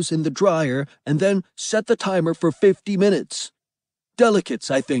clothes in the dryer and then set the timer for 50 minutes.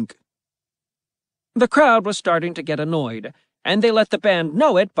 Delicates, I think." The crowd was starting to get annoyed, and they let the band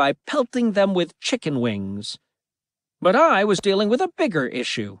know it by pelting them with chicken wings. But I was dealing with a bigger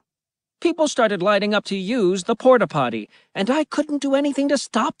issue. People started lining up to use the porta-potty, and I couldn't do anything to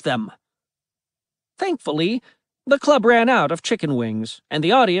stop them. Thankfully, the club ran out of chicken wings, and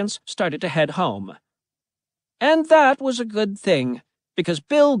the audience started to head home. And that was a good thing, because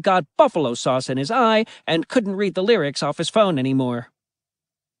Bill got buffalo sauce in his eye and couldn't read the lyrics off his phone anymore.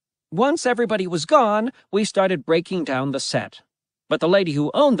 Once everybody was gone, we started breaking down the set. But the lady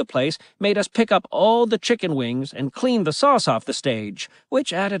who owned the place made us pick up all the chicken wings and clean the sauce off the stage,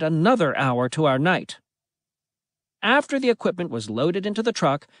 which added another hour to our night. After the equipment was loaded into the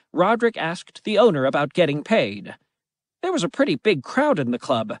truck, Rodrick asked the owner about getting paid. There was a pretty big crowd in the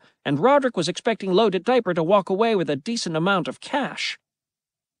club, and Rodrick was expecting Löded Diper to walk away with a decent amount of cash.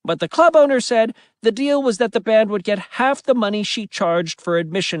 But the club owner said the deal was that the band would get half the money she charged for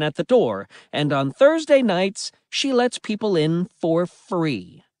admission at the door, and on Thursday nights, she lets people in for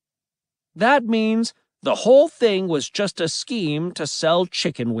free. That means the whole thing was just a scheme to sell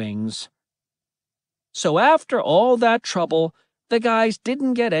chicken wings. So after all that trouble, the guys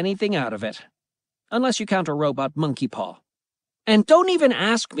didn't get anything out of it. Unless you count a robot monkey paw. And don't even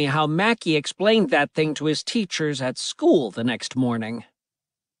ask me how Mackie explained that thing to his teachers at school the next morning.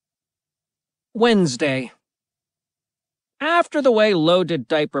 Wednesday. After the way Löded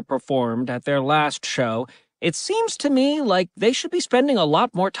Diper performed at their last show, it seems to me like they should be spending a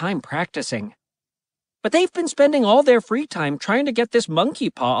lot more time practicing. But they've been spending all their free time trying to get this monkey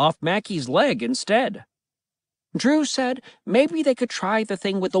paw off Mackie's leg instead. Drew said maybe they could try the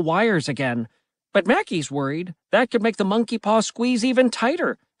thing with the wires again, but Mackie's worried that could make the monkey paw squeeze even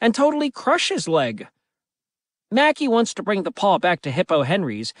tighter and totally crush his leg. Mackie wants to bring the paw back to Hippo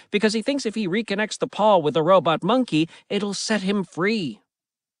Henry's because he thinks if he reconnects the paw with the robot monkey, it'll set him free.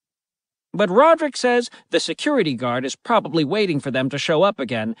 But Rodrick says the security guard is probably waiting for them to show up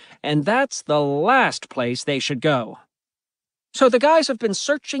again, and that's the last place they should go. So the guys have been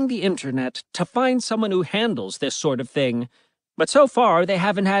searching the internet to find someone who handles this sort of thing, but so far they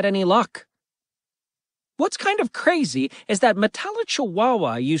haven't had any luck. What's kind of crazy is that Metallic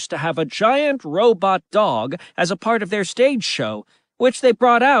Chihuahua used to have a giant robot dog as a part of their stage show, which they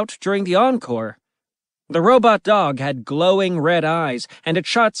brought out during the encore. The robot dog had glowing red eyes, and it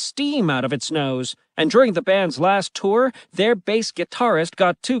shot steam out of its nose, and during the band's last tour, their bass guitarist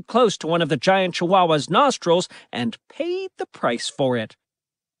got too close to one of the giant chihuahua's nostrils and paid the price for it.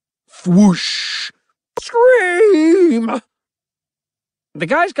 Whoosh! Scream! The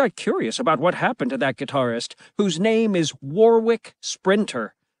guys got curious about what happened to that guitarist, whose name is Warwick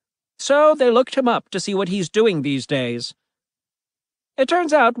Sprinter. So they looked him up to see what he's doing these days. It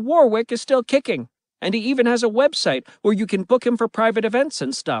turns out Warwick is still kicking, and he even has a website where you can book him for private events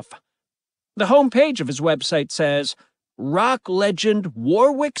and stuff. The homepage of his website says, Rock Legend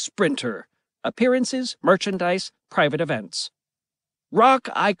Warwick Sprinter, Appearances, Merchandise, Private Events. Rock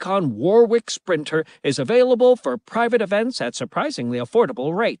icon Warwick Sprinter is available for private events at surprisingly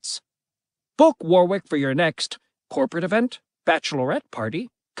affordable rates. Book Warwick for your next corporate event, bachelorette party,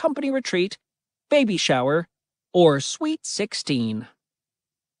 company retreat, baby shower, or Sweet 16.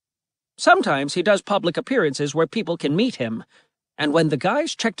 Sometimes he does public appearances where people can meet him, and when the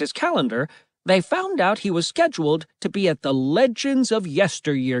guys checked his calendar, they found out he was scheduled to be at the Legends of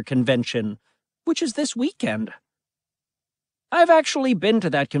Yesteryear convention, which is this weekend. I've actually been to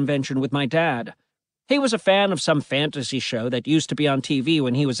that convention with my dad. He was a fan of some fantasy show that used to be on TV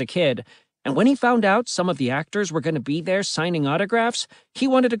when he was a kid, and when he found out some of the actors were going to be there signing autographs, he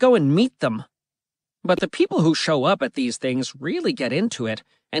wanted to go and meet them. But the people who show up at these things really get into it,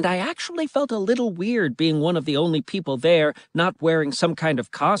 and I actually felt a little weird being one of the only people there not wearing some kind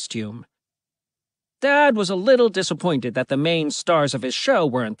of costume. Dad was a little disappointed that the main stars of his show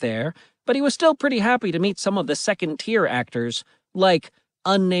weren't there, but he was still pretty happy to meet some of the second-tier actors, like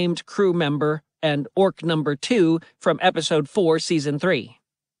unnamed crew member and Orc number 2 from Episode 4, Season 3.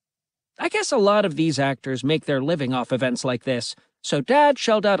 I guess a lot of these actors make their living off events like this, so Dad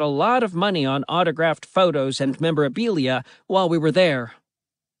shelled out a lot of money on autographed photos and memorabilia while we were there.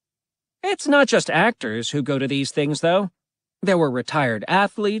 It's not just actors who go to these things, though. There were retired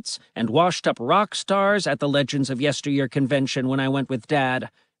athletes and washed-up rock stars at the Legends of Yesteryear convention when I went with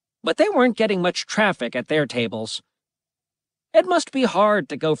Dad, but they weren't getting much traffic at their tables. It must be hard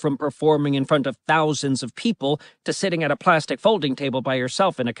to go from performing in front of thousands of people to sitting at a plastic folding table by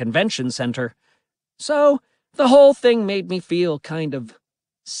yourself in a convention center. So, the whole thing made me feel kind of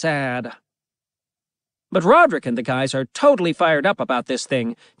sad. But Rodrick and the guys are totally fired up about this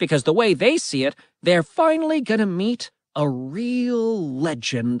thing, because the way they see it, they're finally gonna meet a real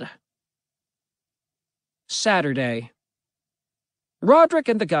legend. Saturday. Rodrick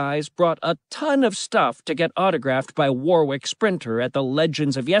and the guys brought a ton of stuff to get autographed by Warwick Sprinter at the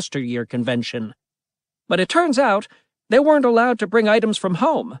Legends of Yesteryear convention. But it turns out they weren't allowed to bring items from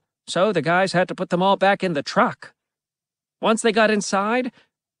home, so the guys had to put them all back in the truck. Once they got inside,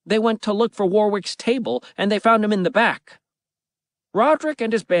 they went to look for Warwick's table, and they found him in the back. Rodrick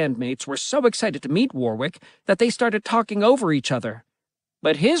and his bandmates were so excited to meet Warwick that they started talking over each other.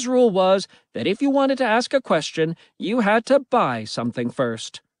 But his rule was that if you wanted to ask a question, you had to buy something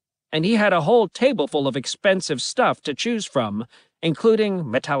first. And he had a whole table full of expensive stuff to choose from, including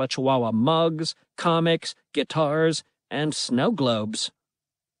Metallichihuahua mugs, comics, guitars, and snow globes.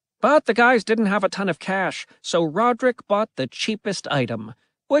 But the guys didn't have a ton of cash, so Rodrick bought the cheapest item,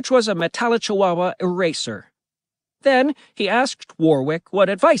 which was a Metallichihuahua eraser. Then he asked Warwick what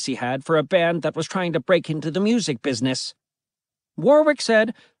advice he had for a band that was trying to break into the music business. Warwick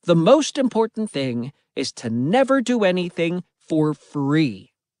said the most important thing is to never do anything for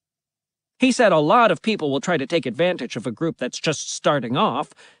free. He said a lot of people will try to take advantage of a group that's just starting off,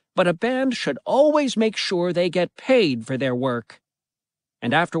 but a band should always make sure they get paid for their work.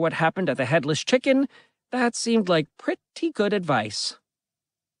 And after what happened at the Headless Chicken, that seemed like pretty good advice.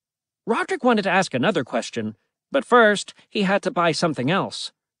 Rodrick wanted to ask another question, but first he had to buy something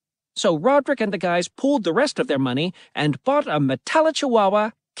else. So Rodrick and the guys pooled the rest of their money and bought a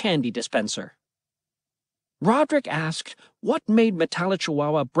Metallichihuahua candy dispenser. Rodrick asked what made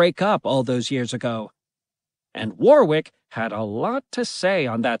Metallichihuahua break up all those years ago. And Warwick had a lot to say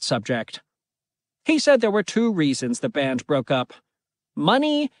on that subject. He said there were 2 reasons the band broke up: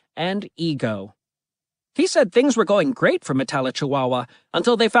 money and ego. He said things were going great for Metallichihuahua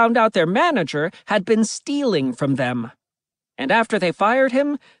until they found out their manager had been stealing from them. And after they fired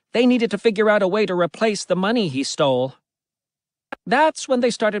him, they needed to figure out a way to replace the money he stole. That's when they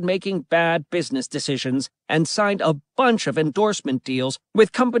started making bad business decisions and signed a bunch of endorsement deals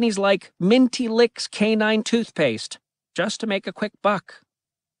with companies like Minty Licks Canine Toothpaste, just to make a quick buck.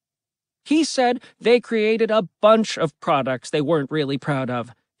 He said they created a bunch of products they weren't really proud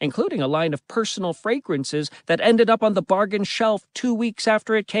of, including a line of personal fragrances that ended up on the bargain shelf 2 weeks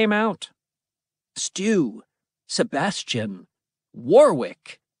after it came out. Stew, Sebastian,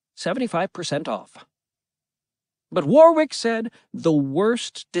 Warwick, 75% off. But Warwick said the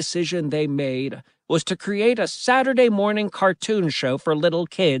worst decision they made was to create a Saturday morning cartoon show for little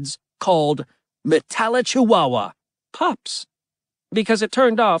kids called Metallichihuahua Pups, because it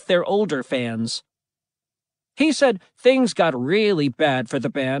turned off their older fans. He said things got really bad for the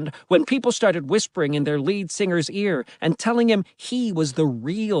band when people started whispering in their lead singer's ear and telling him he was the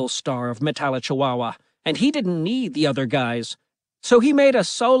real star of Metallichihuahua, and he didn't need the other guys. So he made a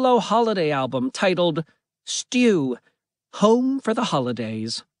solo holiday album titled Stew, Home for the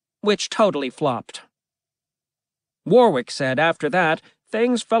Holidays, which totally flopped. Warwick said after that,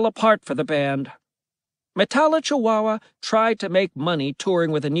 things fell apart for the band. Metallichihuahua tried to make money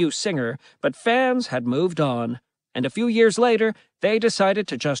touring with a new singer, but fans had moved on, and a few years later, they decided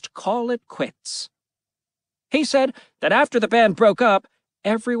to just call it quits. He said that after the band broke up,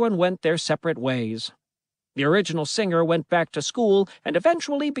 everyone went their separate ways. The original singer went back to school and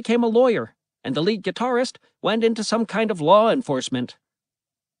eventually became a lawyer, and the lead guitarist went into some kind of law enforcement.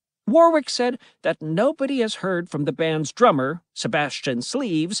 Warwick said that nobody has heard from the band's drummer, Sebastian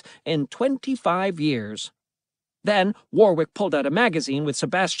Sleeves, in 25 years. Then Warwick pulled out a magazine with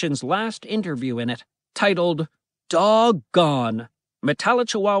Sebastian's last interview in it, titled Doggone,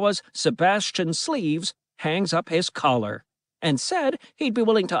 Metallichihuahua's Sebastian Sleeves Hangs Up His Collar, and said he'd be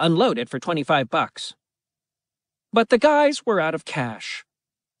willing to unload it for $25. But the guys were out of cash.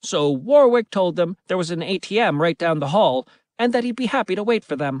 So Warwick told them there was an ATM right down the hall, and that he'd be happy to wait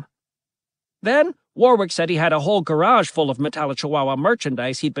for them. Then Warwick said he had a whole garage full of Metallichihuahua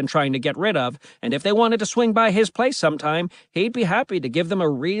merchandise he'd been trying to get rid of, and if they wanted to swing by his place sometime, he'd be happy to give them a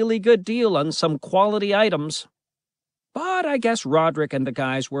really good deal on some quality items. But I guess Rodrick and the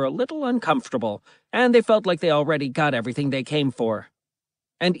guys were a little uncomfortable, and they felt like they already got everything they came for.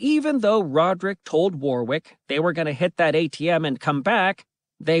 And even though Rodrick told Warwick they were going to hit that ATM and come back,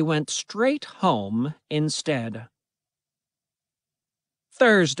 they went straight home instead.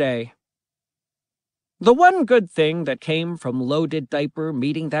 Thursday. The one good thing that came from Löded Diper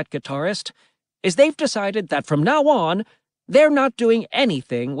meeting that guitarist is they've decided that from now on, they're not doing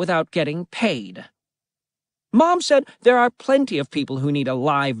anything without getting paid. Mom said there are plenty of people who need a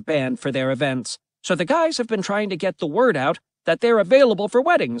live band for their events, so the guys have been trying to get the word out that they're available for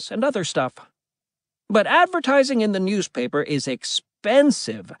weddings and other stuff. But advertising in the newspaper is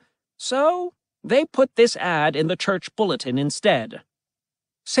expensive, so they put this ad in the church bulletin instead.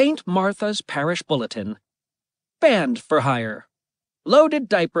 St. Martha's Parish Bulletin. Band for hire. Löded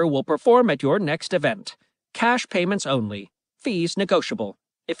Diper will perform at your next event. Cash payments only. Fees negotiable.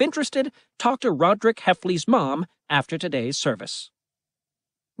 If interested, talk to Rodrick Heffley's mom after today's service.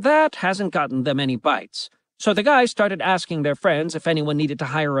 That hasn't gotten them any bites, so the guys started asking their friends if anyone needed to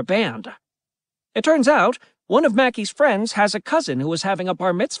hire a band. It turns out one of Mackie's friends has a cousin who was having a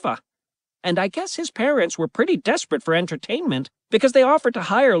bar mitzvah. And I guess his parents were pretty desperate for entertainment because they offered to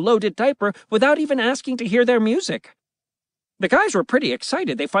hire Löded Diper without even asking to hear their music. The guys were pretty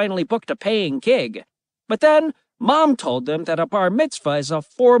excited they finally booked a paying gig. But then Mom told them that a bar mitzvah is a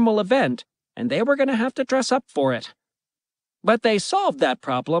formal event, and they were going to have to dress up for it. But they solved that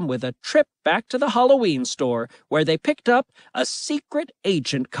problem with a trip back to the Halloween store where they picked up a secret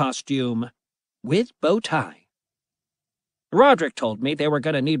agent costume with bow tie. Rodrick told me they were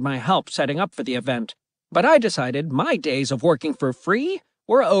going to need my help setting up for the event, but I decided my days of working for free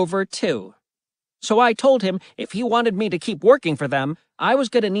were over too. So I told him if he wanted me to keep working for them, I was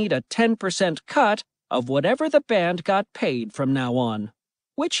going to need a 10% cut of whatever the band got paid from now on,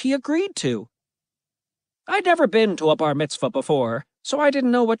 which he agreed to. I'd never been to a bar mitzvah before, so I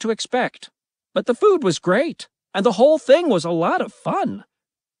didn't know what to expect. But the food was great, and the whole thing was a lot of fun.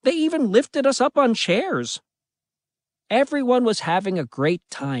 They even lifted us up on chairs. Everyone was having a great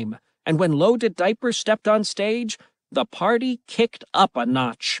time, and when Löded Diper stepped on stage, the party kicked up a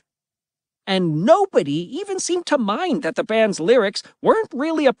notch. And nobody even seemed to mind that the band's lyrics weren't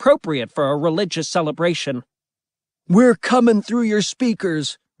really appropriate for a religious celebration. We're coming through your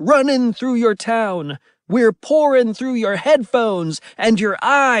speakers, running through your town. We're pouring through your headphones, and your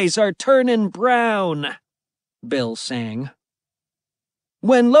eyes are turning brown, Bill sang.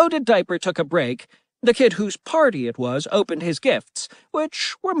 When Löded Diper took a break, the kid whose party it was opened his gifts,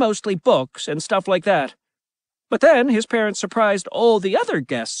 which were mostly books and stuff like that. But then his parents surprised all the other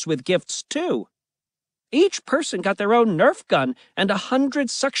guests with gifts too. Each person got their own Nerf gun and 100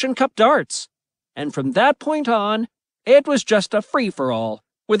 suction cup darts. And from that point on, it was just a free-for-all,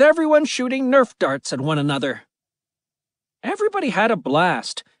 with everyone shooting Nerf darts at one another. Everybody had a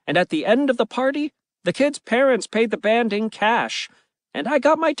blast, and at the end of the party, the kids' parents paid the band in cash, and I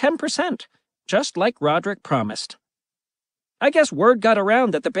got my 10%. Just like Rodrick promised. I guess word got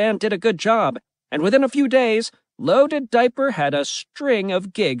around that the band did a good job, and within a few days, Löded Diper had a string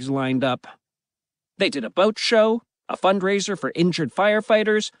of gigs lined up. They did a boat show, a fundraiser for injured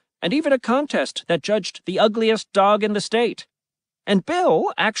firefighters, and even a contest that judged the ugliest dog in the state. And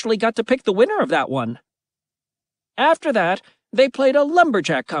Bill actually got to pick the winner of that one. After that, they played a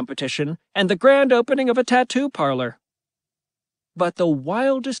lumberjack competition and the grand opening of a tattoo parlor. But the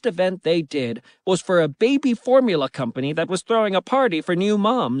wildest event they did was for a baby formula company that was throwing a party for new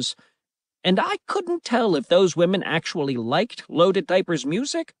moms. And I couldn't tell if those women actually liked Löded Diper's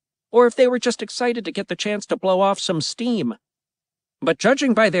music, or if they were just excited to get the chance to blow off some steam. But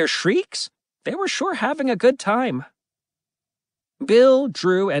judging by their shrieks, they were sure having a good time. Bill,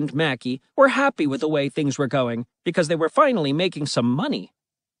 Drew, and Mackie were happy with the way things were going because they were finally making some money.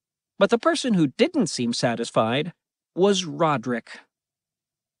 But the person who didn't seem satisfied was Rodrick.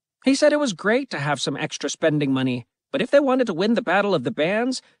 He said it was great to have some extra spending money, but if they wanted to win the battle of the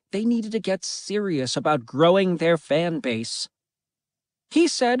bands, they needed to get serious about growing their fan base. He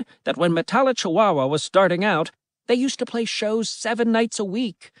said that when Metalla Chihuahua was starting out, they used to play shows 7 nights a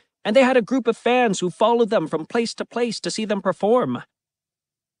week, and they had a group of fans who followed them from place to place to see them perform.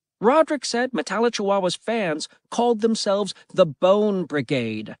 Rodrick said Metalla Chihuahua's fans called themselves the Bone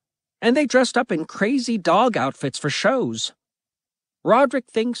Brigade, and they dressed up in crazy dog outfits for shows. Rodrick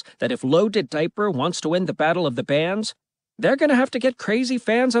thinks that if Löded Diper wants to win the battle of the bands, they're going to have to get crazy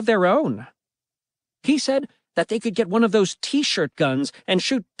fans of their own. He said that they could get one of those t-shirt guns and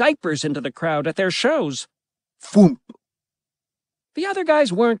shoot diapers into the crowd at their shows. Foomp! The other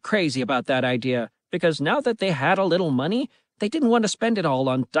guys weren't crazy about that idea, because now that they had a little money, they didn't want to spend it all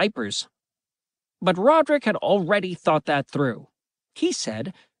on diapers. But Rodrick had already thought that through. He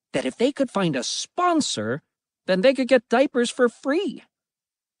said that if they could find a sponsor, then they could get diapers for free.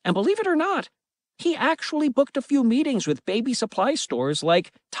 And believe it or not, he actually booked a few meetings with baby supply stores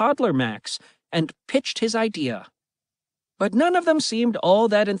like Toddler Max and pitched his idea. But none of them seemed all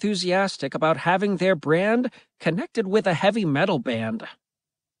that enthusiastic about having their brand connected with a heavy metal band.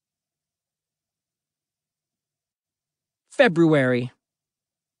 February.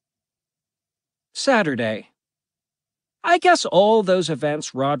 Saturday. I guess all those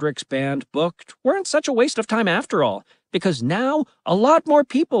events Rodrick's band booked weren't such a waste of time after all, because now a lot more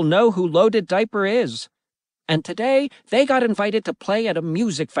people know who Löded Diper is. And today they got invited to play at a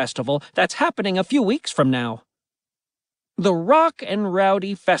music festival that's happening a few weeks from now. The Rock and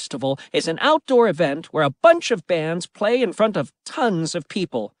Rowdy Festival is an outdoor event where a bunch of bands play in front of tons of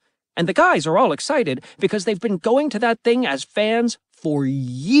people. And the guys are all excited because they've been going to that thing as fans for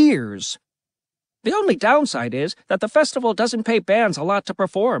years. The only downside is that the festival doesn't pay bands a lot to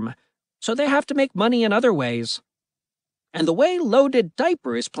perform, so they have to make money in other ways. And the way Löded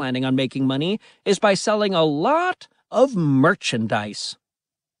Diper is planning on making money is by selling a lot of merchandise.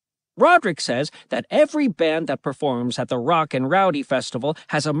 Rodrick says that every band that performs at the Rock and Rowdy Festival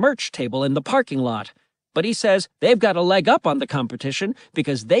has a merch table in the parking lot, but he says they've got a leg up on the competition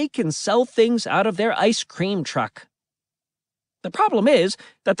because they can sell things out of their ice cream truck. The problem is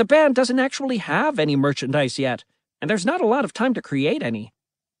that the band doesn't actually have any merchandise yet, and there's not a lot of time to create any.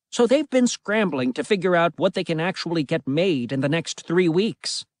 So they've been scrambling to figure out what they can actually get made in the next 3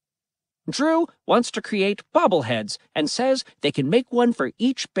 weeks. Drew wants to create bobbleheads and says they can make one for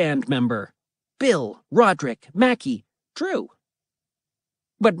each band member. Bill, Rodrick, Mackie, Drew.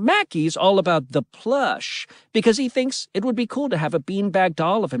 But Mackie's all about the plush because he thinks it would be cool to have a beanbag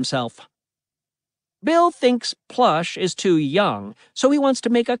doll of himself. Bill thinks plush is too young, so he wants to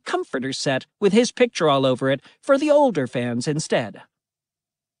make a comforter set with his picture all over it for the older fans instead.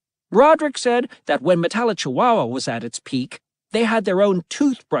 Rodrick said that when Metalla Chihuahua was at its peak, they had their own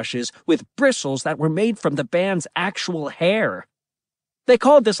toothbrushes with bristles that were made from the band's actual hair. They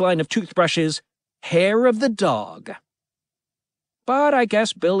called this line of toothbrushes Hair of the Dog. But I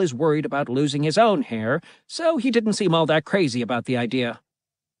guess Bill is worried about losing his own hair, so he didn't seem all that crazy about the idea.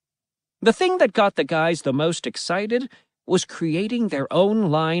 The thing that got the guys the most excited was creating their own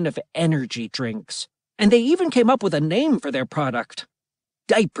line of energy drinks, and they even came up with a name for their product.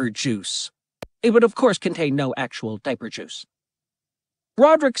 Diaper juice. It would of course contain no actual diaper juice.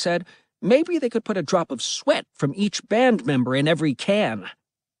 Rodrick said maybe they could put a drop of sweat from each band member in every can.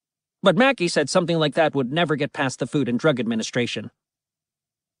 But Mackie said something like that would never get past the Food and Drug Administration.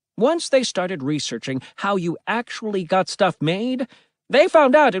 Once they started researching how you actually got stuff made, they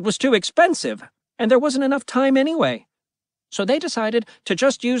found out it was too expensive, and there wasn't enough time anyway. So they decided to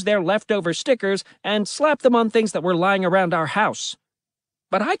just use their leftover stickers and slap them on things that were lying around our house.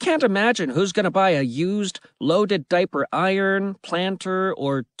 But I can't imagine who's going to buy a used Löded Diper iron, planter,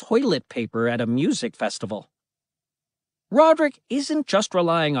 or toilet paper at a music festival. Rodrick isn't just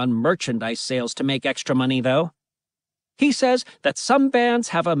relying on merchandise sales to make extra money, though. He says that some bands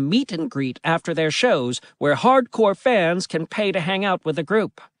have a meet and greet after their shows where hardcore fans can pay to hang out with the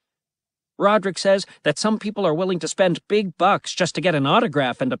group. Rodrick says that some people are willing to spend big bucks just to get an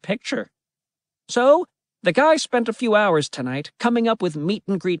autograph and a picture. So, the guy spent a few hours tonight coming up with meet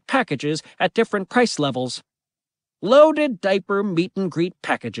and greet packages at different price levels. Löded Diper meet and greet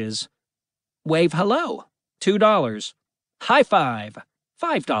packages. Wave hello, $2. High five,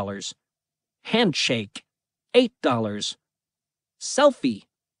 $5. Handshake, $8. Selfie,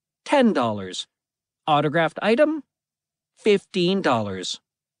 $10. Autographed item, $15.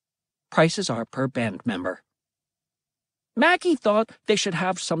 Prices are per band member. Mackie thought they should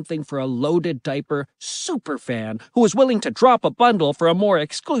have something for a Löded Diper superfan who was willing to drop a bundle for a more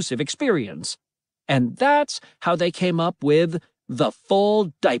exclusive experience. And that's how they came up with the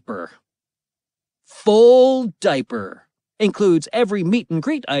Full Diper. Full Diper includes every meet and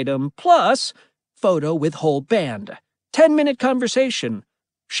greet item plus photo with whole band, 10-minute conversation,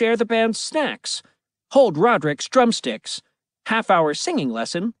 share the band's snacks, hold Rodrick's drumsticks, half-hour singing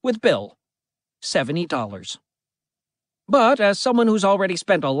lesson with Bill. $70. But as someone who's already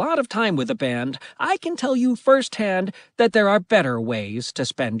spent a lot of time with the band, I can tell you firsthand that there are better ways to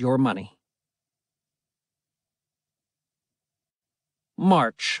spend your money.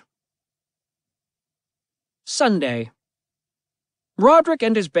 March. Sunday. Rodrick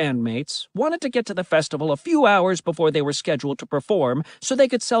and his bandmates wanted to get to the festival a few hours before they were scheduled to perform so they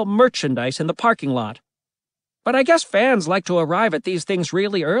could sell merchandise in the parking lot. But I guess fans like to arrive at these things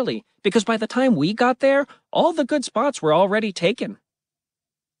really early, because by the time we got there, all the good spots were already taken.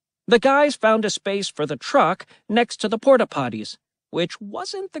 The guys found a space for the truck next to the porta potties, which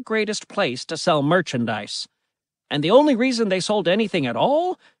wasn't the greatest place to sell merchandise. And the only reason they sold anything at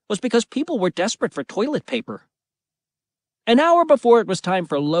all was because people were desperate for toilet paper. An hour before it was time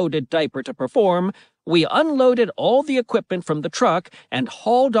for Löded Diper to perform, we unloaded all the equipment from the truck and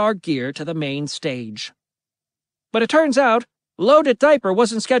hauled our gear to the main stage. But it turns out, Löded Diper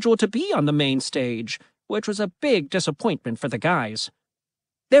wasn't scheduled to be on the main stage, which was a big disappointment for the guys.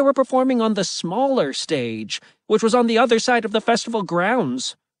 They were performing on the smaller stage, which was on the other side of the festival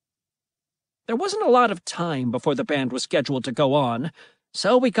grounds. There wasn't a lot of time before the band was scheduled to go on,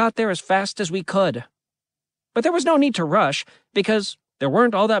 so we got there as fast as we could. But there was no need to rush, because there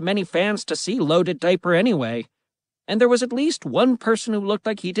weren't all that many fans to see Löded Diper anyway, and there was at least one person who looked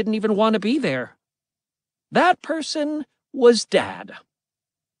like he didn't even want to be there. That person was Dad.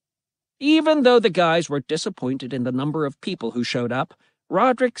 Even though the guys were disappointed in the number of people who showed up,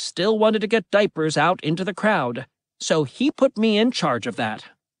 Rodrick still wanted to get diapers out into the crowd, so he put me in charge of that.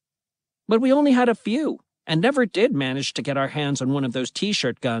 But we only had a few, and never did manage to get our hands on one of those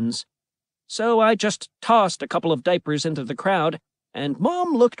t-shirt guns. So I just tossed a couple of diapers into the crowd, and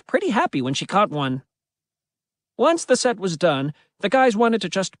Mom looked pretty happy when she caught one. Once the set was done, the guys wanted to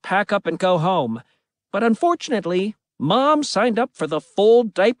just pack up and go home, but unfortunately, Mom signed up for the Full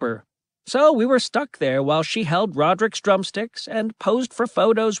Diper, so we were stuck there while she held Rodrick's drumsticks and posed for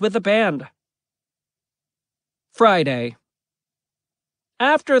photos with the band. Friday.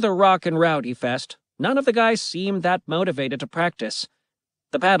 After the Rock and Rowdy Fest, none of the guys seemed that motivated to practice.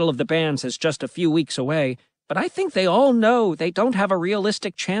 The Battle of the Bands is just a few weeks away, but I think they all know they don't have a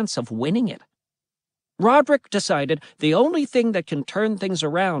realistic chance of winning it. Rodrick decided the only thing that can turn things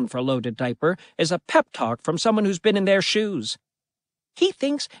around for Löded Diper is a pep talk from someone who's been in their shoes. He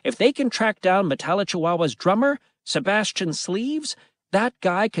thinks if they can track down Metallichihuahua's drummer, Sebastian Sleeves, that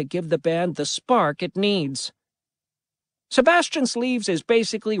guy could give the band the spark it needs. Sebastian Sleeves is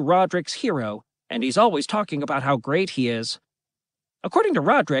basically Rodrick's hero, and he's always talking about how great he is. According to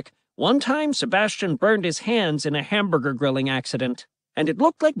Rodrick, one time Sebastian burned his hands in a hamburger grilling accident, and it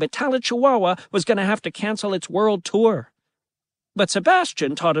looked like Metallichihuahua was going to have to cancel its world tour. But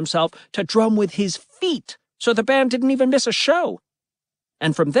Sebastian taught himself to drum with his feet, so the band didn't even miss a show.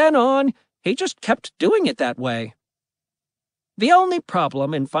 And from then on, he just kept doing it that way. The only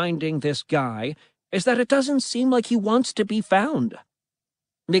problem in finding this guy is that it doesn't seem like he wants to be found.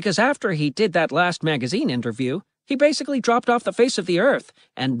 Because after he did that last magazine interview, he basically dropped off the face of the earth,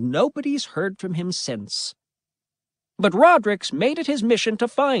 and nobody's heard from him since. But Rodrick's made it his mission to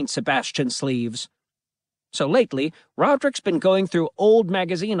find Sebastian Sleeves. So lately, Rodrick's been going through old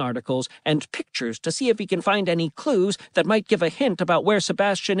magazine articles and pictures to see if he can find any clues that might give a hint about where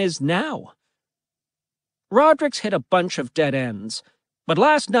Sebastian is now. Rodrick's hit a bunch of dead ends, but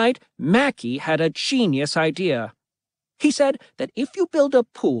last night, Mackie had a genius idea. He said that if you build a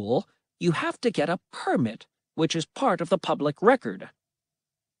pool, you have to get a permit, which is part of the public record.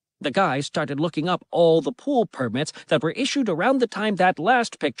 The guys started looking up all the pool permits that were issued around the time that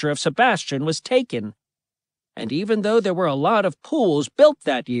last picture of Sebastian was taken. And even though there were a lot of pools built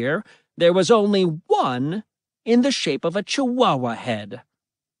that year, there was only one in the shape of a chihuahua head.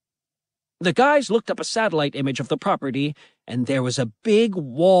 The guys looked up a satellite image of the property, and there was a big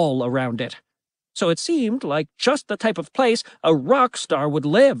wall around it. So it seemed like just the type of place a rock star would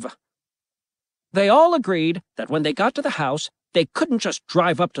live. They all agreed that when they got to the house, they couldn't just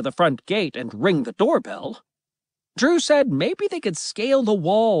drive up to the front gate and ring the doorbell. Drew said maybe they could scale the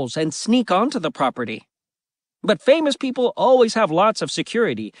walls and sneak onto the property. But famous people always have lots of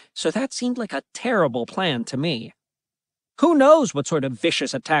security, so that seemed like a terrible plan to me. Who knows what sort of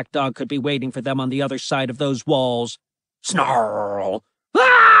vicious attack dog could be waiting for them on the other side of those walls? Snarl!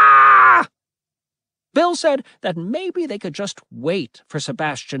 Ah! Bill said that maybe they could just wait for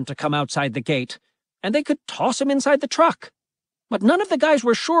Sebastian to come outside the gate, and they could toss him inside the truck. But none of the guys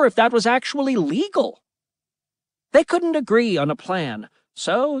were sure if that was actually legal. They couldn't agree on a plan,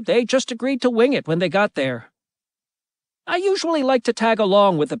 so they just agreed to wing it when they got there. I usually like to tag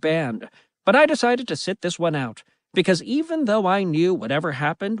along with the band, but I decided to sit this one out, because even though I knew whatever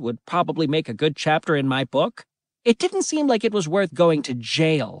happened would probably make a good chapter in my book, it didn't seem like it was worth going to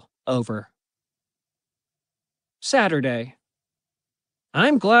jail over. Saturday.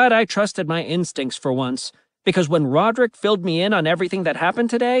 I'm glad I trusted my instincts for once, because when Rodrick filled me in on everything that happened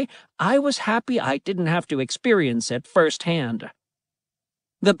today, I was happy I didn't have to experience it firsthand.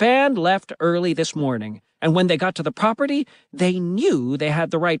 The band left early this morning, and when they got to the property, they knew they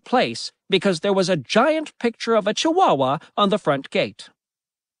had the right place, because there was a giant picture of a chihuahua on the front gate.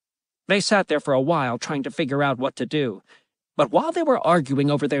 They sat there for a while trying to figure out what to do, but while they were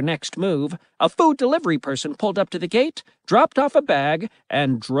arguing over their next move, a food delivery person pulled up to the gate, dropped off a bag,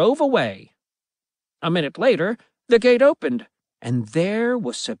 and drove away. A minute later, the gate opened, and there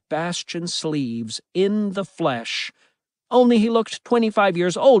was Sebastian Sleeves in the flesh, only he looked 25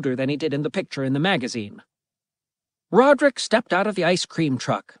 years older than he did in the picture in the magazine. Rodrick stepped out of the ice cream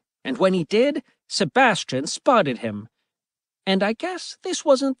truck, and when he did, Sebastian spotted him. And I guess this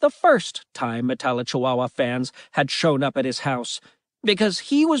wasn't the first time Metalla Chihuahua fans had shown up at his house, because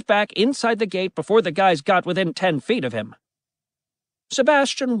he was back inside the gate before the guys got within 10 feet of him.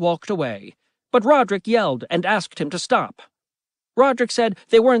 Sebastian walked away, but Rodrick yelled and asked him to stop. Rodrick said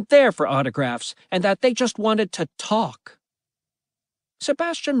they weren't there for autographs, and that they just wanted to talk.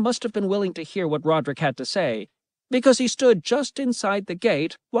 Sebastian must have been willing to hear what Rodrick had to say, because he stood just inside the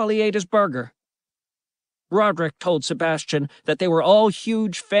gate while he ate his burger. Rodrick told Sebastian that they were all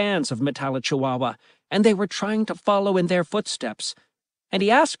huge fans of Metalla Chihuahua, and they were trying to follow in their footsteps, and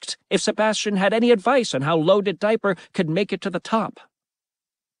he asked if Sebastian had any advice on how Löded Diper could make it to the top.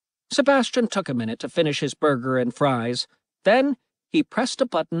 Sebastian took a minute to finish his burger and fries. Then he pressed a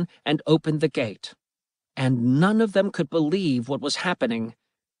button and opened the gate, and none of them could believe what was happening.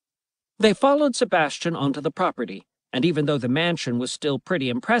 They followed Sebastian onto the property, and even though the mansion was still pretty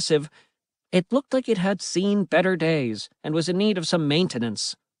impressive, it looked like it had seen better days and was in need of some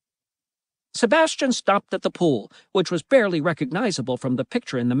maintenance. Sebastian stopped at the pool, which was barely recognizable from the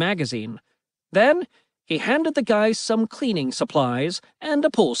picture in the magazine. Then he handed the guys some cleaning supplies and a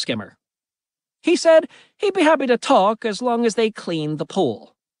pool skimmer. He said he'd be happy to talk as long as they cleaned the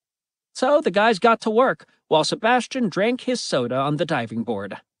pool. So the guys got to work, while Sebastian drank his soda on the diving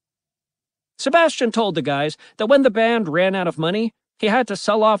board. Sebastian told the guys that when the band ran out of money, he had to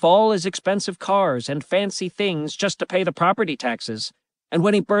sell off all his expensive cars and fancy things just to pay the property taxes, and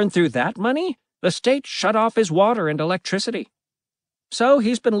when he burned through that money, the state shut off his water and electricity. So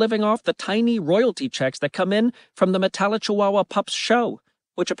he's been living off the tiny royalty checks that come in from the Metalla Chihuahua Pups show,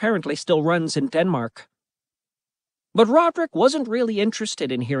 which apparently still runs in Denmark. But Rodrick wasn't really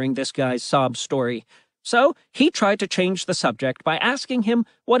interested in hearing this guy's sob story, so he tried to change the subject by asking him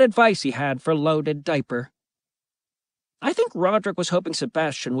what advice he had for Löded Diper. I think Rodrick was hoping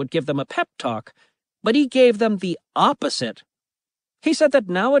Sebastian would give them a pep talk, but he gave them the opposite. He said that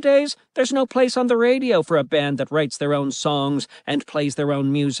nowadays there's no place on the radio for a band that writes their own songs and plays their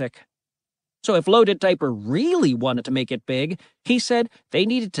own music. So if Löded Diper really wanted to make it big, he said they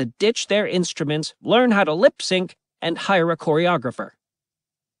needed to ditch their instruments, learn how to lip-sync, and hire a choreographer.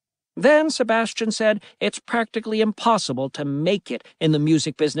 Then Sebastian said it's practically impossible to make it in the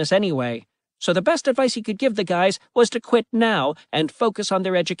music business anyway, so the best advice he could give the guys was to quit now and focus on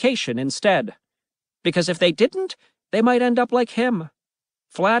their education instead. Because if they didn't, they might end up like him,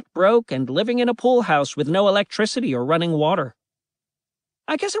 flat broke and living in a pool house with no electricity or running water.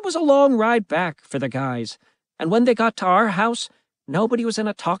 I guess it was a long ride back for the guys, and when they got to our house, nobody was in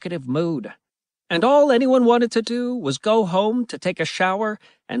a talkative mood, and all anyone wanted to do was go home to take a shower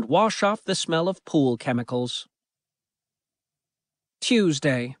and wash off the smell of pool chemicals.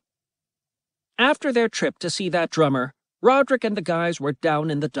 Tuesday. After their trip to see that drummer, Rodrick and the guys were down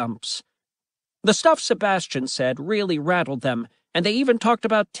in the dumps. The stuff Sebastian said really rattled them, and they even talked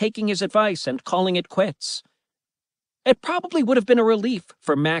about taking his advice and calling it quits. It probably would have been a relief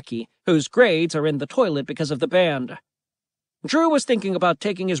for Mackie, whose grades are in the toilet because of the band. Drew was thinking about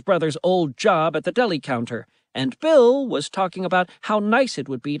taking his brother's old job at the deli counter, and Bill was talking about how nice it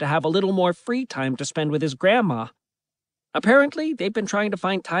would be to have a little more free time to spend with his grandma. Apparently, they'd been trying to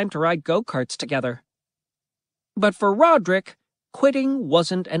find time to ride go-karts together. But for Rodrick, quitting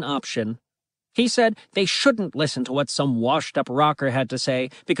wasn't an option. He said they shouldn't listen to what some washed-up rocker had to say,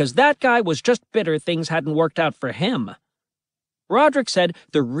 because that guy was just bitter things hadn't worked out for him. Rodrick said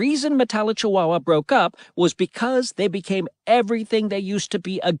the reason Metallichihuahua broke up was because they became everything they used to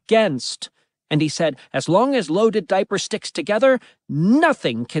be against. And he said as long as Löded Diper sticks together,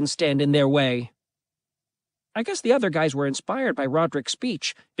 nothing can stand in their way. I guess the other guys were inspired by Rodrick's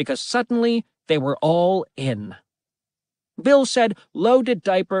speech, because suddenly they were all in. Bill said Löded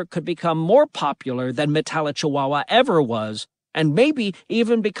Diper could become more popular than Metallichihuahua ever was, and maybe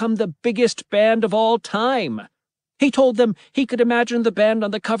even become the biggest band of all time. He told them he could imagine the band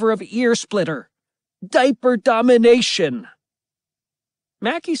on the cover of Ear Splitter. Diaper domination!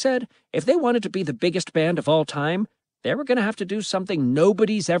 Mackie said if they wanted to be the biggest band of all time, they were going to have to do something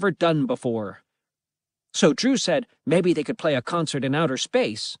nobody's ever done before. So Drew said maybe they could play a concert in outer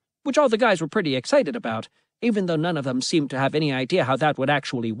space, which all the guys were pretty excited about, even though none of them seemed to have any idea how that would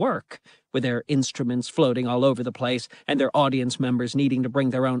actually work, with their instruments floating all over the place and their audience members needing to bring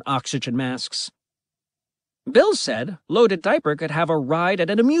their own oxygen masks. Bill said Löded Diper could have a ride at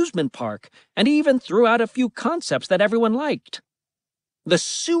an amusement park, and he even threw out a few concepts that everyone liked. The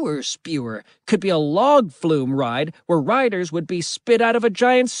sewer spewer could be a log flume ride where riders would be spit out of a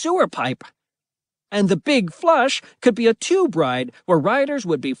giant sewer pipe. And the big flush could be a tube ride where riders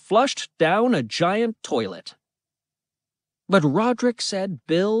would be flushed down a giant toilet. But Rodrick said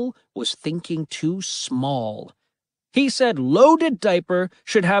Bill was thinking too small. He said Löded Diper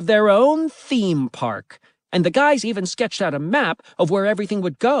should have their own theme park, and the guys even sketched out a map of where everything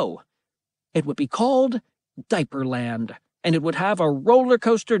would go. It would be called Diperland, and it would have a roller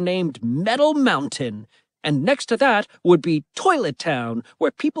coaster named Metal Mountain, and next to that would be Toilet Town,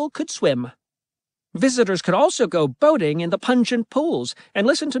 where people could swim. Visitors could also go boating in the pungent pools and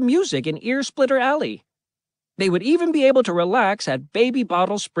listen to music in Ear Splitter Alley. They would even be able to relax at Baby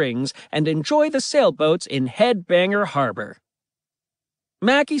Bottle Springs and enjoy the sailboats in Headbanger Harbor.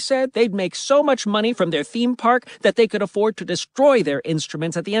 Mackie said they'd make so much money from their theme park that they could afford to destroy their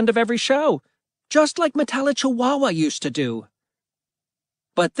instruments at the end of every show, just like Metallichihuahua used to do.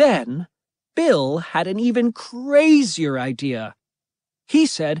 But then, Bill had an even crazier idea. He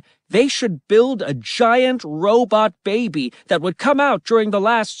said they should build a giant robot baby that would come out during the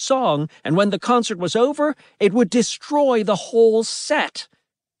last song, and when the concert was over, it would destroy the whole set.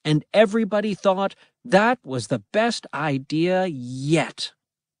 And everybody thought that was the best idea yet.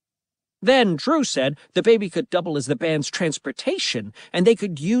 Then Drew said the baby could double as the band's transportation, and they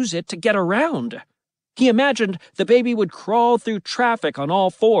could use it to get around. He imagined the baby would crawl through traffic on all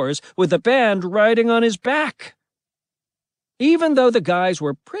fours with the band riding on his back. Even though the guys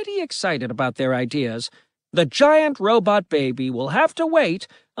were pretty excited about their ideas, the giant robot baby will have to wait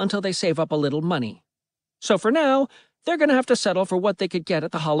until they save up a little money. So for now, they're going to have to settle for what they could get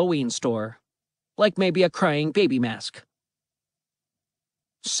at the Halloween store, like maybe a crying baby mask.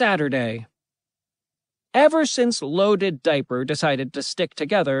 Saturday. Ever since Löded Diper decided to stick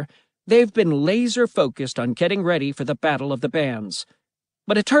together, they've been laser-focused on getting ready for the Battle of the Bands.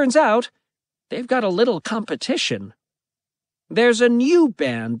 But it turns out they've got a little competition. There's a new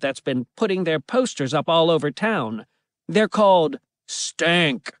band that's been putting their posters up all over town. They're called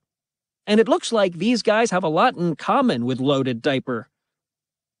Stank. And it looks like these guys have a lot in common with Löded Diper.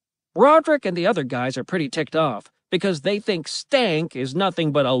 Rodrick and the other guys are pretty ticked off, because they think Stank is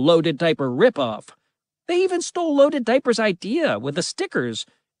nothing but a Löded Diper ripoff. They even stole Löded Diper's idea with the stickers,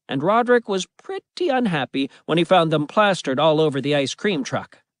 and Rodrick was pretty unhappy when he found them plastered all over the ice cream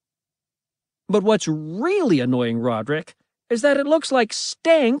truck. But what's really annoying Rodrick is that it looks like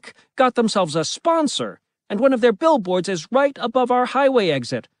Stank got themselves a sponsor, and one of their billboards is right above our highway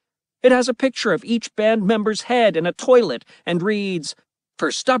exit. It has a picture of each band member's head in a toilet and reads,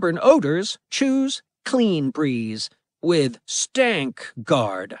 "For stubborn odors, choose Clean Breeze, with Stank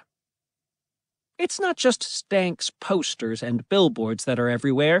Guard." It's not just Stank's posters and billboards that are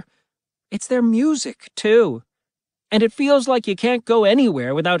everywhere. It's their music, too. And it feels like you can't go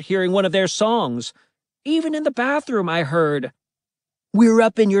anywhere without hearing one of their songs. Even in the bathroom, I heard, We're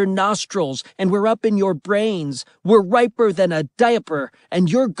up in your nostrils, and we're up in your brains. We're riper than a diaper, and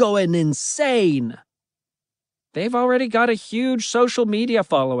you're going insane. They've already got a huge social media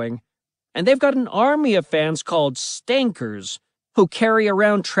following, and they've got an army of fans called Stankers, who carry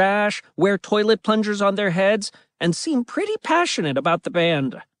around trash, wear toilet plungers on their heads, and seem pretty passionate about the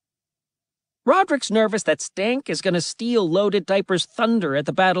band. Rodrick's nervous that Stank is going to steal Löded Diper's thunder at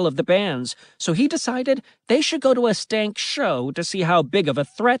the Battle of the Bands, so he decided they should go to a Stank show to see how big of a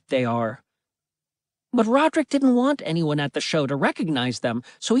threat they are. But Rodrick didn't want anyone at the show to recognize them,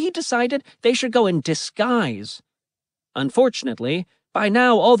 so he decided they should go in disguise. Unfortunately, by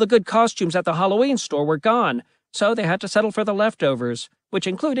now all the good costumes at the Halloween store were gone, so they had to settle for the leftovers, which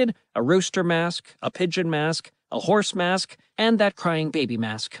included a rooster mask, a pigeon mask, a horse mask, and that crying baby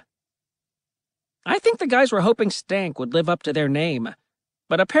mask. I think the guys were hoping Stank would live up to their name,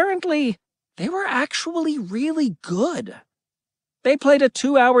 but apparently they were actually really good. They played a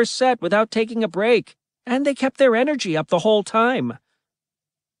 2-hour set without taking a break, and they kept their energy up the whole time.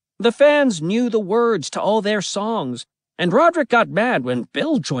 The fans knew the words to all their songs, and Rodrick got mad when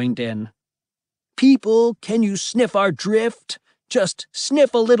Bill joined in. "People, can you sniff our drift? Just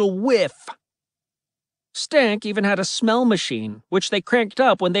sniff a little whiff." Stank even had a smell machine, which they cranked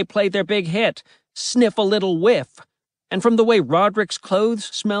up when they played their big hit, "Sniff a Little Whiff," and from the way Rodrick's clothes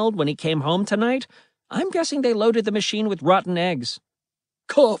smelled when he came home tonight, I'm guessing they loaded the machine with rotten eggs.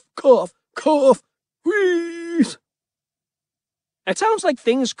 Cough, cough, cough, wheeze. It sounds like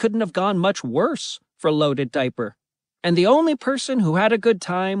things couldn't have gone much worse for Löded Diper, and the only person who had a good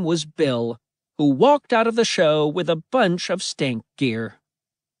time was Bill, who walked out of the show with a bunch of Stank gear.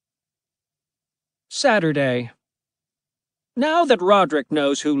 Saturday. Now that Rodrick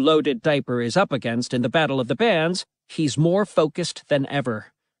knows who Löded Diper is up against in the Battle of the Bands, he's more focused than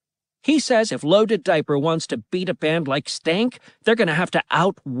ever. He says if Löded Diper wants to beat a band like Stank, they're going to have to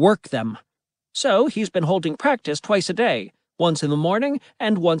outwork them. So he's been holding practice twice a day, once in the morning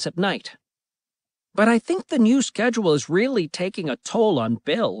and once at night. But I think the new schedule is really taking a toll on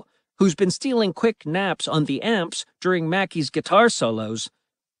Bill, who's been stealing quick naps on the amps during Mackie's guitar solos.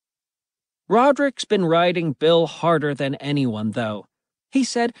 Rodrick's been riding Bill harder than anyone, though. He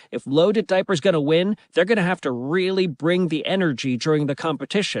said if Löded Diper's going to win, they're going to have to really bring the energy during the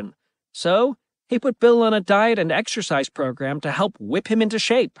competition. So he put Bill on a diet and exercise program to help whip him into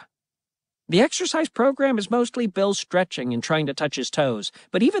shape. The exercise program is mostly Bill stretching and trying to touch his toes,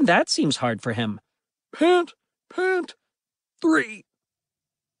 but even that seems hard for him. Pant, pant, 3.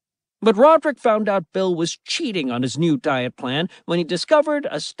 But Rodrick found out Bill was cheating on his new diet plan when he discovered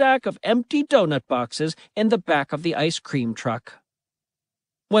a stack of empty donut boxes in the back of the ice cream truck.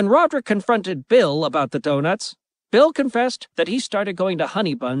 When Rodrick confronted Bill about the donuts, Bill confessed that he started going to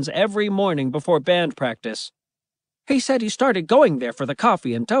Honey Buns every morning before band practice. He said he started going there for the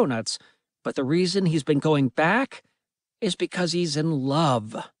coffee and donuts, but the reason he's been going back is because he's in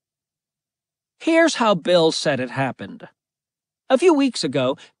love. Here's how Bill said it happened. A few weeks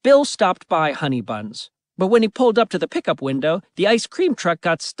ago, Bill stopped by Honey Buns, but when he pulled up to the pickup window, the ice cream truck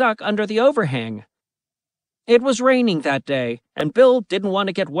got stuck under the overhang. It was raining that day, and Bill didn't want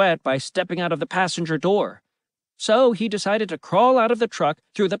to get wet by stepping out of the passenger door. So he decided to crawl out of the truck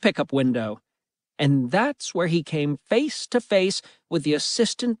through the pickup window. And that's where he came face to face with the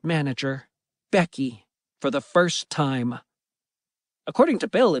assistant manager, Becky, for the first time. According to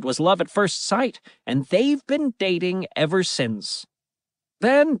Bill, it was love at first sight, and they've been dating ever since.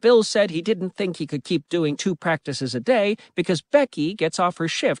 Then Bill said he didn't think he could keep doing 2 practices a day because Becky gets off her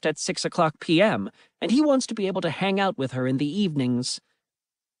shift at 6:00 p.m., and he wants to be able to hang out with her in the evenings.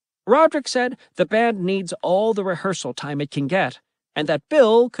 Rodrick said the band needs all the rehearsal time it can get, and that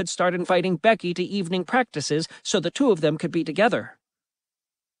Bill could start inviting Becky to evening practices so the two of them could be together.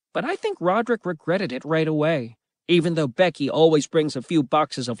 But I think Rodrick regretted it right away, even though Becky always brings a few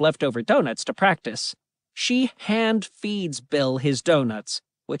boxes of leftover donuts to practice. She hand-feeds Bill his donuts,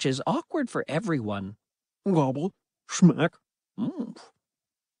 which is awkward for everyone. Gobble, schmack,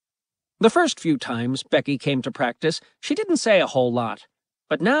 The first few times Becky came to practice, she didn't say a whole lot.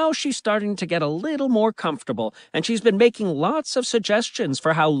 But now she's starting to get a little more comfortable, and she's been making lots of suggestions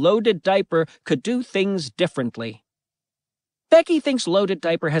for how Löded Diper could do things differently. Becky thinks Löded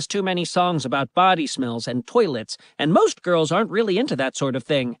Diper has too many songs about body smells and toilets, and most girls aren't really into that sort of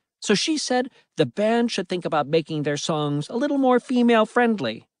thing. So she said the band should think about making their songs a little more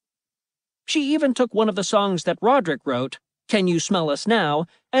female-friendly. She even took one of the songs that Rodrick wrote, "Can You Smell Us Now?"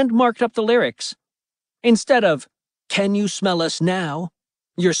 and marked up the lyrics. Instead of, "Can you smell us now?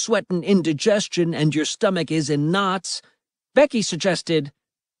 You're sweating indigestion and your stomach is in knots," Becky suggested,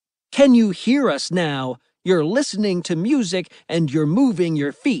 "Can you hear us now? you're listening to music, and you're moving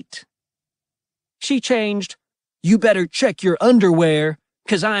your feet. She changed, "You better check your underwear,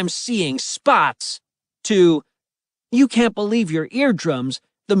 'cause I'm seeing spots," to, "You can't believe your eardrums,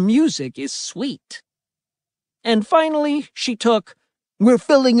 the music is sweet." And finally, she took, "We're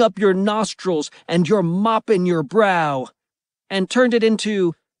filling up your nostrils and you're mopping your brow," and turned it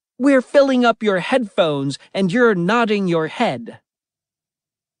into, "We're filling up your headphones and you're nodding your head."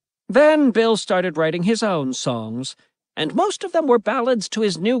 Then Bill started writing his own songs, and most of them were ballads to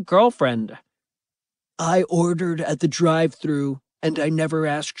his new girlfriend. "I ordered at the drive-thru, and I never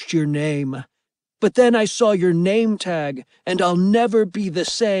asked your name. But then I saw your name tag, and I'll never be the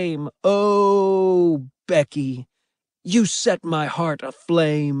same. Oh, Becky, you set my heart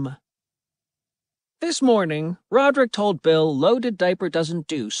aflame." This morning, Rodrick told Bill Löded Diper doesn't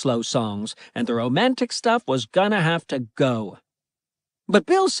do slow songs, and the romantic stuff was gonna have to go. But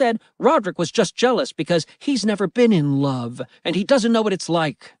Bill said Rodrick was just jealous because he's never been in love, and he doesn't know what it's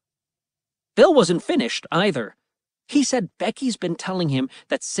like. Bill wasn't finished, either. He said Becky's been telling him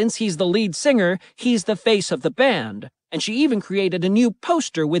that since he's the lead singer, he's the face of the band, and she even created a new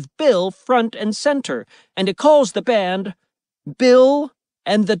poster with Bill front and center, and it calls the band Bill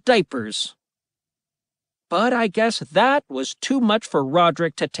and the Dipers. But I guess that was too much for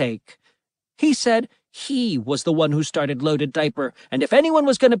Rodrick to take. He said he was the one who started Löded Diper, and if anyone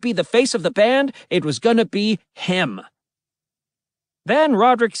was going to be the face of the band, it was going to be him. Then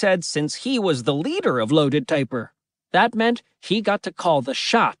Rodrick said since he was the leader of Löded Diper, that meant he got to call the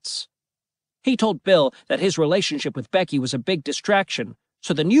shots. He told Bill that his relationship with Becky was a big distraction,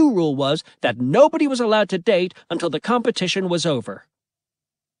 so the new rule was that nobody was allowed to date until the competition was over.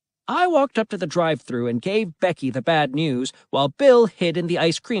 I walked up to the drive-thru and gave Becky the bad news while Bill hid in the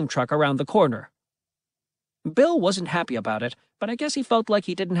ice cream truck around the corner. Bill wasn't happy about it, but I guess he felt like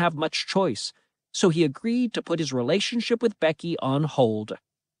he didn't have much choice, so he agreed to put his relationship with Becky on hold.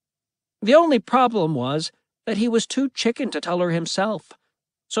 The only problem was that he was too chicken to tell her himself,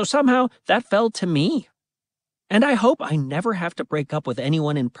 so somehow that fell to me. And I hope I never have to break up with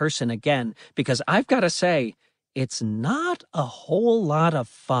anyone in person again, because I've got to say, it's not a whole lot of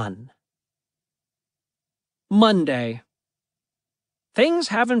fun. Monday. Things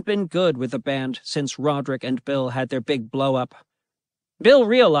haven't been good with the band since Rodrick and Bill had their big blow-up. Bill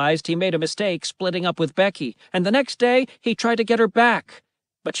realized he made a mistake splitting up with Becky, and the next day he tried to get her back,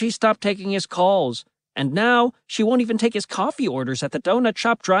 but she stopped taking his calls, and now she won't even take his coffee orders at the donut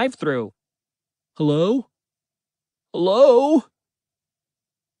shop drive-thru. "Hello? Hello?"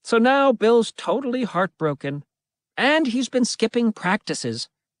 So now Bill's totally heartbroken, and he's been skipping practices.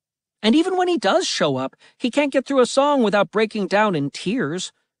 And even when he does show up, he can't get through a song without breaking down in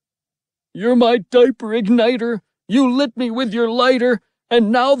tears. "You're my diaper igniter, you lit me with your lighter,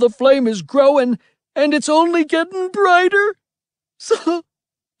 and now the flame is growing, and it's only getting brighter.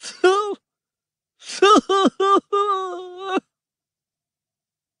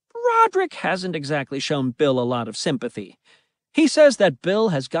 Rodrick hasn't exactly shown Bill a lot of sympathy. He says that Bill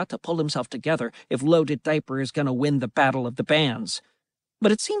has got to pull himself together if Löded Diper is going to win the battle of the bands.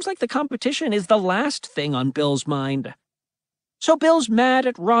 But it seems like the competition is the last thing on Bill's mind. So Bill's mad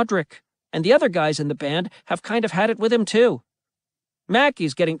at Rodrick, and the other guys in the band have kind of had it with him too.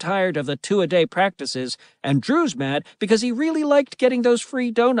 Mackie's getting tired of the 2-a-day practices, and Drew's mad because he really liked getting those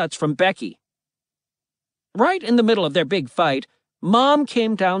free donuts from Becky. Right in the middle of their big fight, Mom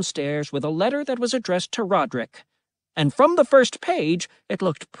came downstairs with a letter that was addressed to Rodrick, and from the first page, it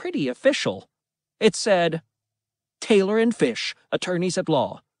looked pretty official. It said, "Taylor and Fish, attorneys at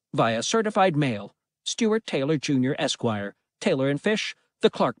law, via certified mail, Stuart Taylor, Jr., Esquire, Taylor and Fish, the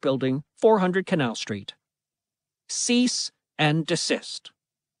Clark Building, 400 Canal Street. Cease and desist."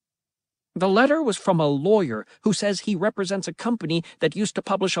 The letter was from a lawyer who says he represents a company that used to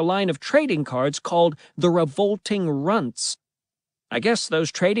publish a line of trading cards called the Revolting Runts. I guess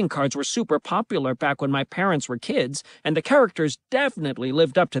those trading cards were super popular back when my parents were kids, and the characters definitely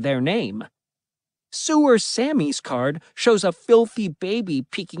lived up to their name. Sewer Sammy's card shows a filthy baby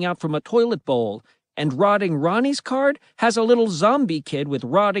peeking out from a toilet bowl, and Rotting Ronnie's card has a little zombie kid with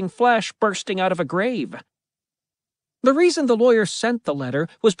rotting flesh bursting out of a grave. The reason the lawyer sent the letter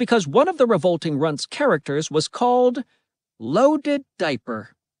was because one of the Revolting Runts characters was called Löded Diper,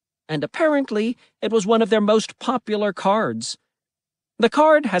 and apparently it was one of their most popular cards. The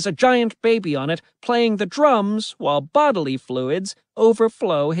card has a giant baby on it playing the drums while bodily fluids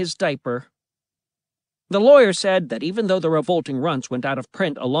overflow his diaper. The lawyer said that even though the Revolting Runts went out of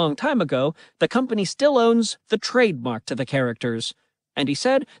print a long time ago, the company still owns the trademark to the characters. And he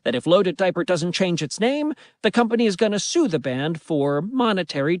said that if Löded Diper doesn't change its name, the company is going to sue the band for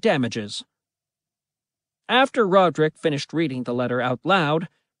monetary damages. After Rodrick finished reading the letter out loud,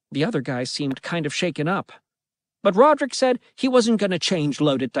 the other guys seemed kind of shaken up. But Rodrick said he wasn't going to change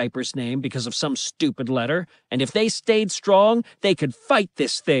Löded Diper's name because of some stupid letter, and if they stayed strong, they could fight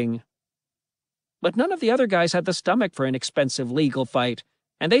this thing. But none of the other guys had the stomach for an expensive legal fight,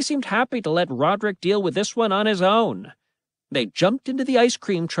 and they seemed happy to let Rodrick deal with this one on his own. They jumped into the ice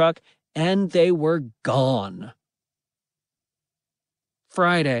cream truck, and they were gone.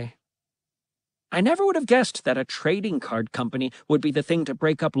 Friday. I never would have guessed that a trading card company would be the thing to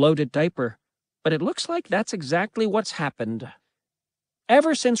break up Löded Diper, but it looks like that's exactly what's happened.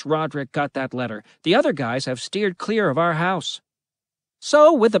 Ever since Rodrick got that letter, the other guys have steered clear of our house.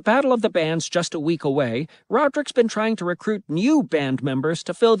 So, with the Battle of the Bands just a week away, Rodrick's been trying to recruit new band members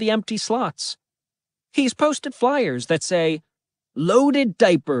to fill the empty slots. He's posted flyers that say, Löded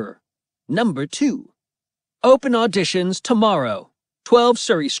Diper, number 2. Open auditions tomorrow, 12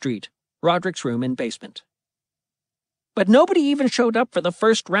 Surrey Street, Rodrick's room and basement. But nobody even showed up for the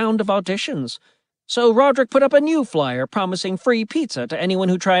first round of auditions, so Rodrick put up a new flyer promising free pizza to anyone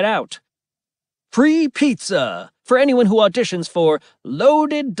who tried out. Free pizza for anyone who auditions for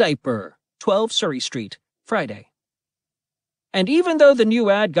Löded Diper, 12 Surrey Street, Friday. And even though the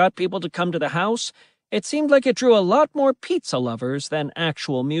new ad got people to come to the house, it seemed like it drew a lot more pizza lovers than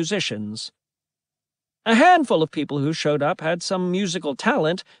actual musicians. A handful of people who showed up had some musical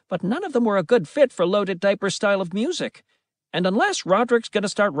talent, but none of them were a good fit for Löded Diper's style of music. And unless Rodrick's going to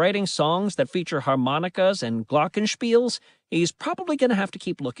start writing songs that feature harmonicas and glockenspiels, he's probably going to have to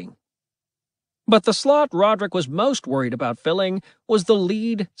keep looking. But the slot Rodrick was most worried about filling was the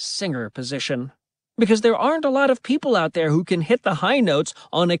lead singer position, because there aren't a lot of people out there who can hit the high notes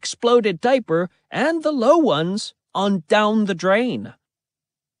on Exploded Diaper and the low ones on Down the Drain.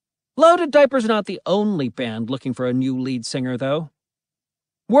 Löded Diper's not the only band looking for a new lead singer, though.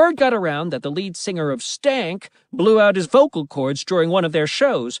 Word got around that the lead singer of Stank blew out his vocal cords during one of their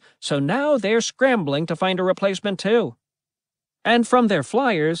shows, so now they're scrambling to find a replacement, too. And from their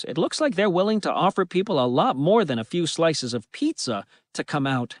flyers, it looks like they're willing to offer people a lot more than a few slices of pizza to come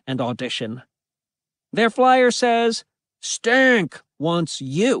out and audition. Their flyer says, Stank wants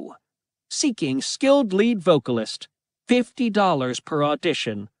you, seeking skilled lead vocalist, $50 per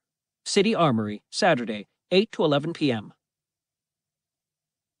audition. City Armory, Saturday, 8 to 11 p.m.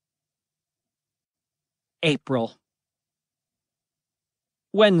 April.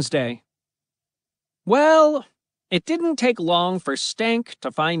 Wednesday. Well, it didn't take long for Stank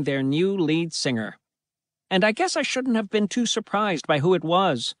to find their new lead singer. And I guess I shouldn't have been too surprised by who it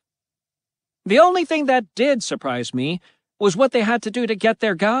was. The only thing that did surprise me was what they had to do to get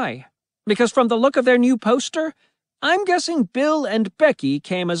their guy. Because from the look of their new poster, I'm guessing Bill and Becky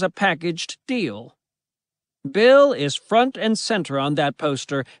came as a packaged deal. Bill is front and center on that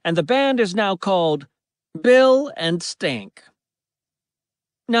poster, and the band is now called Bill and Stank.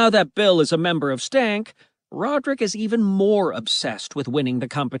 Now that Bill is a member of Stank, Rodrick is even more obsessed with winning the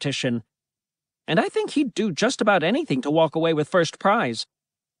competition. And I think he'd do just about anything to walk away with first prize.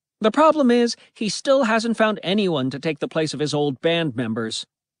 The problem is, he still hasn't found anyone to take the place of his old band members.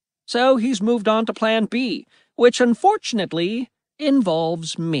 So he's moved on to Plan B, which unfortunately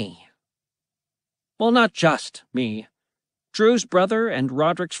involves me. Well, not just me. Drew's brother and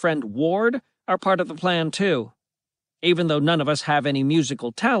Rodrick's friend Ward are part of the plan too. Even though none of us have any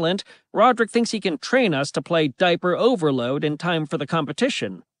musical talent, Rodrick thinks he can train us to play Diper Overlode in time for the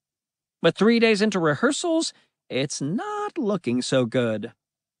competition. But 3 days into rehearsals, it's not looking so good.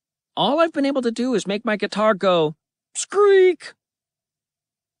 All I've been able to do is make my guitar go, "Skreek!"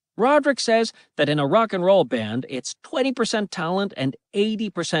 Rodrick says that in a rock and roll band, it's 20% talent and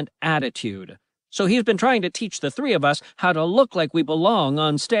 80% attitude. So he's been trying to teach the three of us how to look like we belong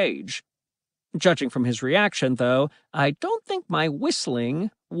on stage. Judging from his reaction, though, I don't think my whistling,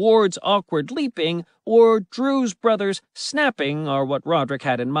 Ward's awkward leaping, or Drew's brother's snapping are what Rodrick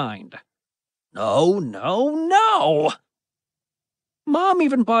had in mind. No, no, no! Mom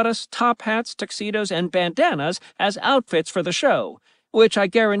even bought us top hats, tuxedos, and bandanas as outfits for the show, which I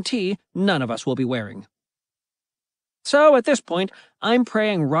guarantee none of us will be wearing. So at this point, I'm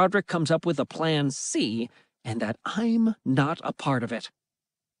praying Rodrick comes up with a plan C and that I'm not a part of it.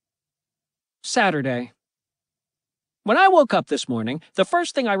 Saturday. When I woke up this morning, the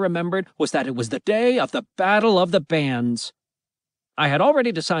first thing I remembered was that it was the day of the Battle of the Bands. I had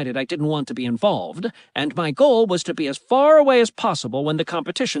already decided I didn't want to be involved, and my goal was to be as far away as possible when the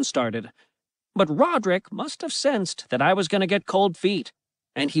competition started. But Rodrick must have sensed that I was going to get cold feet,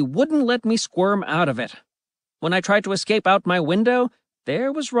 and he wouldn't let me squirm out of it. When I tried to escape out my window,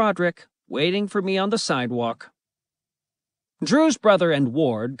 there was Rodrick, waiting for me on the sidewalk. Drew's brother and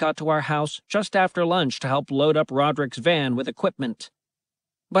Ward got to our house just after lunch to help load up Rodrick's van with equipment.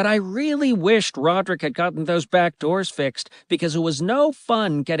 But I really wished Rodrick had gotten those back doors fixed, because it was no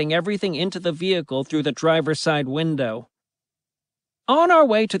fun getting everything into the vehicle through the driver's side window. On our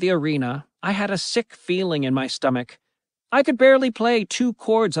way to the arena, I had a sick feeling in my stomach. I could barely play 2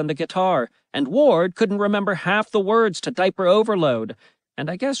 chords on the guitar, and Ward couldn't remember half the words to Diper Overlode. And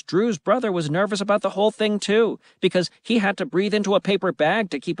I guess Drew's brother was nervous about the whole thing too, because he had to breathe into a paper bag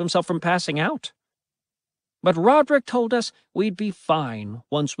to keep himself from passing out. But Rodrick told us we'd be fine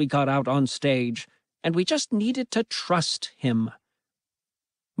once we got out on stage, and we just needed to trust him.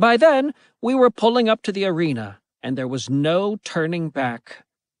 By then, we were pulling up to the arena, and there was no turning back.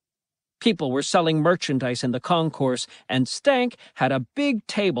 People were selling merchandise in the concourse, and Stank had a big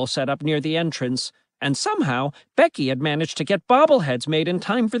table set up near the entrance, and somehow Becky had managed to get bobbleheads made in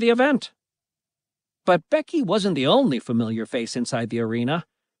time for the event. But Becky wasn't the only familiar face inside the arena.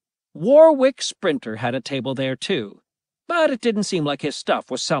 Warwick Sprinter had a table there too, but it didn't seem like his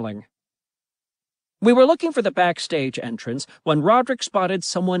stuff was selling. We were looking for the backstage entrance when Rodrick spotted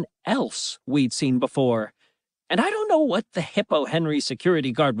someone else we'd seen before, and I don't know what the Hippo Henry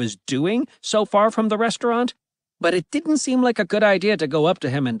security guard was doing so far from the restaurant, but it didn't seem like a good idea to go up to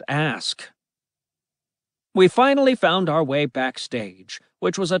him and ask. We finally found our way backstage,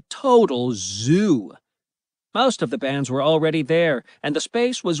 which was a total zoo. Most of the bands were already there, and the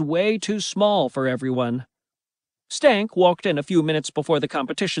space was way too small for everyone. Stank walked in a few minutes before the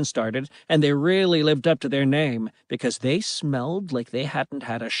competition started, and they really lived up to their name, because they smelled like they hadn't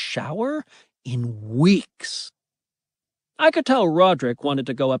had a shower in weeks. I could tell Rodrick wanted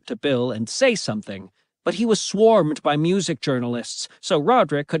to go up to Bill and say something, but he was swarmed by music journalists, so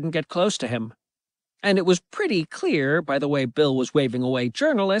Rodrick couldn't get close to him. And it was pretty clear, by the way Bill was waving away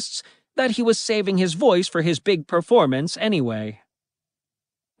journalists, that he was saving his voice for his big performance anyway.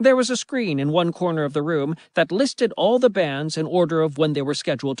 There was a screen in one corner of the room that listed all the bands in order of when they were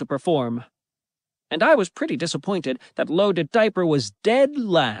scheduled to perform. And I was pretty disappointed that Löded Diper was dead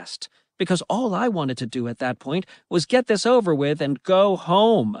last, because all I wanted to do at that point was get this over with and go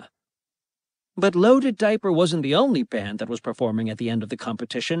home. But Löded Diper wasn't the only band that was performing at the end of the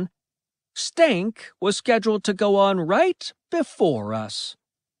competition. Stank was scheduled to go on right before us.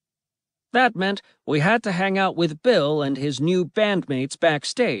 That meant we had to hang out with Bill and his new bandmates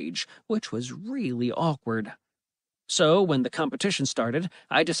backstage, which was really awkward. So, when the competition started,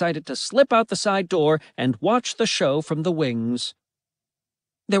 I decided to slip out the side door and watch the show from the wings.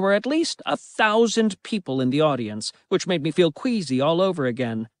 There were at least 1,000 people in the audience, which made me feel queasy all over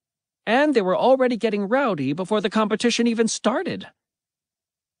again. And they were already getting rowdy before the competition even started.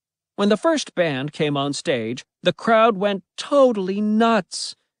 When the first band came on stage, the crowd went totally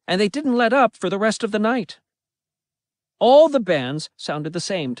nuts, and they didn't let up for the rest of the night. All the bands sounded the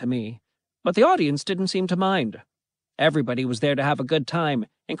same to me, but the audience didn't seem to mind. Everybody was there to have a good time,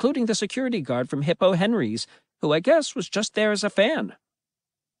 including the security guard from Hippo Henry's, who I guess was just there as a fan.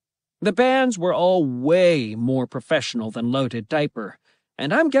 The bands were all way more professional than Löded Diper,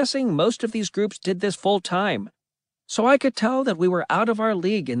 and I'm guessing most of these groups did this full-time, so I could tell that we were out of our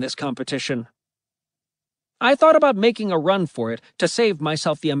league in this competition. I thought about making a run for it to save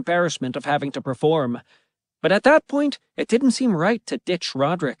myself the embarrassment of having to perform, but at that point, it didn't seem right to ditch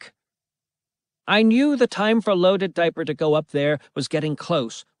Rodrick. I knew the time for Löded Diper to go up there was getting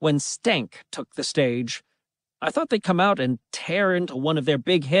close when Stank took the stage. I thought they'd come out and tear into one of their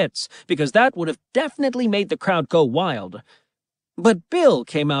big hits, because that would have definitely made the crowd go wild. But Bill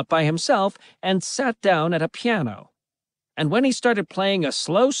came out by himself and sat down at a piano. And when he started playing a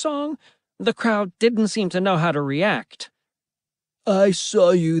slow song, the crowd didn't seem to know how to react. "I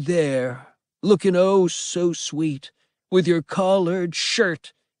saw you there, looking oh so sweet, with your collared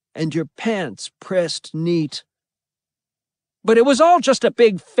shirt and your pants pressed neat." But it was all just a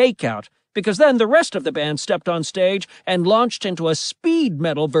big fake-out, because then the rest of the band stepped on stage and launched into a speed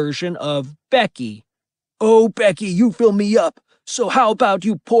metal version of Becky. "Oh, Becky, you fill me up, so how about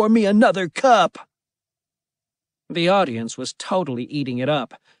you pour me another cup?" The audience was totally eating it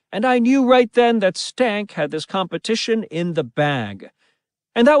up, and I knew right then that Stank had this competition in the bag.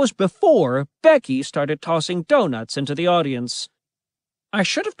 And that was before Becky started tossing donuts into the audience. I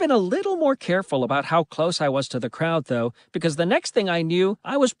should have been a little more careful about how close I was to the crowd, though, because the next thing I knew,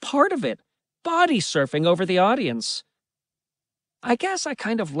 I was part of it, body surfing over the audience. I guess I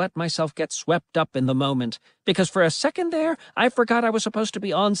kind of let myself get swept up in the moment, because for a second there, I forgot I was supposed to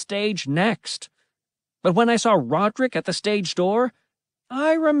be on stage next. But when I saw Rodrick at the stage door,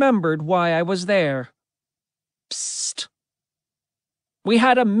 I remembered why I was there. Psst. We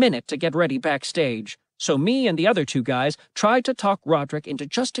had a minute to get ready backstage, So me and the other two guys tried to talk Rodrick into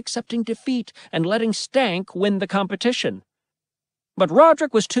just accepting defeat and letting Stank win the competition. But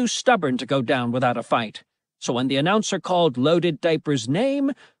Rodrick was too stubborn to go down without a fight, so when the announcer called Löded Diper's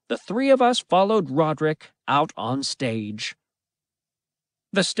name, the three of us followed Rodrick out on stage.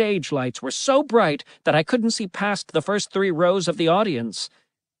 The stage lights were so bright that I couldn't see past the first 3 rows of the audience,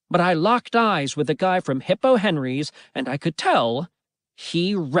 but I locked eyes with the guy from Hippo Henry's, and I could tell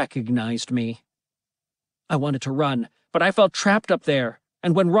he recognized me. I wanted to run, but I felt trapped up there,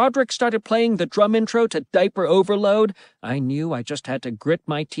 and when Rodrick started playing the drum intro to Diper Overlode, I knew I just had to grit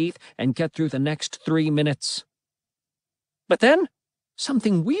my teeth and get through the next 3 minutes. But then,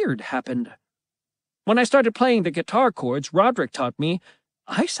 something weird happened. When I started playing the guitar chords Rodrick taught me,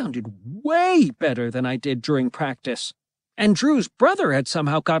 I sounded way better than I did during practice, and Drew's brother had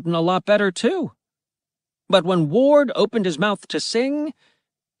somehow gotten a lot better too. But when Ward opened his mouth to sing,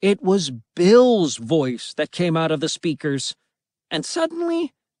 it was Bill's voice that came out of the speakers, and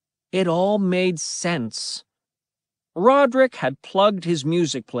suddenly it all made sense. Rodrick had plugged his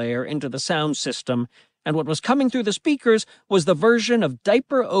music player into the sound system, and what was coming through the speakers was the version of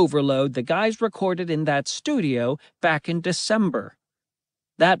Diper Overlode the guys recorded in that studio back in December.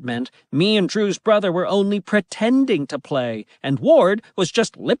 That meant me and Drew's brother were only pretending to play, and Ward was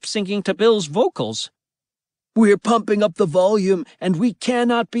just lip-syncing to Bill's vocals. "We're pumping up the volume, and we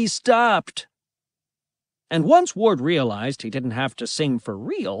cannot be stopped." And once Ward realized he didn't have to sing for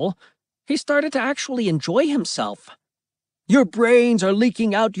real, he started to actually enjoy himself. "Your brains are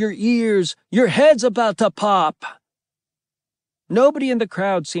leaking out your ears. Your head's about to pop." Nobody in the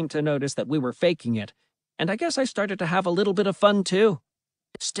crowd seemed to notice that we were faking it, and I guess I started to have a little bit of fun too,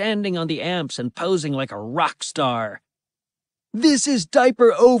 standing on the amps and posing like a rock star. "This is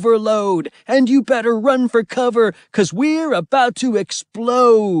Diper Overload, and you better run for cover, 'cause we're about to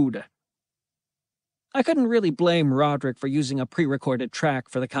explode." I couldn't really blame Rodrick for using a pre-recorded track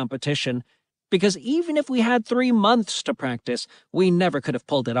for the competition, because even if we had 3 months to practice, we never could have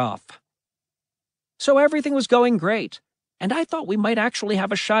pulled it off. So everything was going great, and I thought we might actually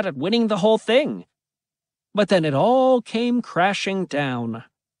have a shot at winning the whole thing. But then it all came crashing down.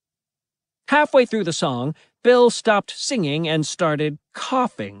 Halfway through the song, Bill stopped singing and started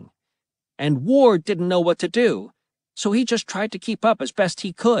coughing. And Ward didn't know what to do, so he just tried to keep up as best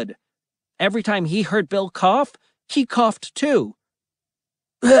he could. Every time he heard Bill cough, he coughed too.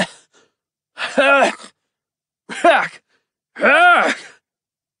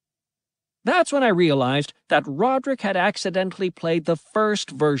 That's when I realized that Rodrick had accidentally played the first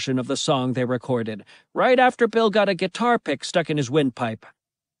version of the song they recorded, right after Bill got a guitar pick stuck in his windpipe.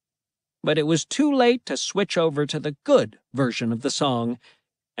 But it was too late to switch over to the good version of the song,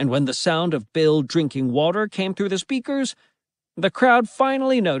 and when the sound of Bill drinking water came through the speakers, the crowd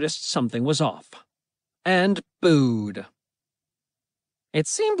finally noticed something was off, and booed. It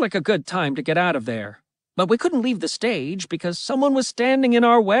seemed like a good time to get out of there, but we couldn't leave the stage because someone was standing in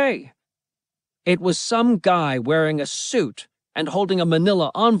our way. It was some guy wearing a suit and holding a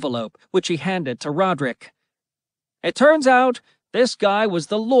manila envelope, which he handed to Rodrick. It turns out this guy was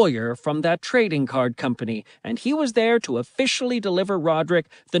the lawyer from that trading card company, and he was there to officially deliver Rodrick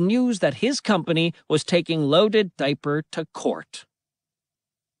the news that his company was taking Löded Diper to court.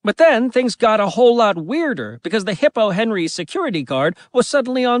 But then things got a whole lot weirder because the Hippo Henry's security guard was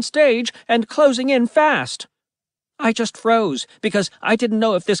suddenly on stage and closing in fast. I just froze because I didn't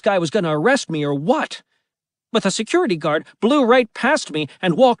know if this guy was going to arrest me or what. But the security guard blew right past me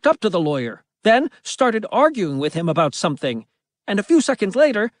and walked up to the lawyer, then started arguing with him about something. And a few seconds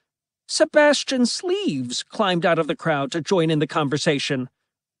later, Sebastian Sleeves climbed out of the crowd to join in the conversation.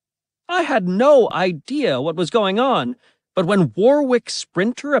 I had no idea what was going on, but when Warwick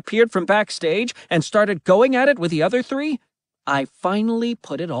Sprinter appeared from backstage and started going at it with the other 3, I finally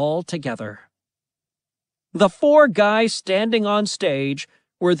put it all together. The 4 guys standing on stage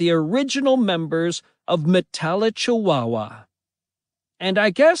were the original members of Metalla Chihuahua. And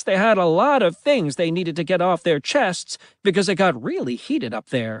I guess they had a lot of things they needed to get off their chests because it got really heated up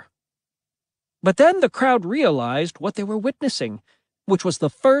there. But then the crowd realized what they were witnessing, which was the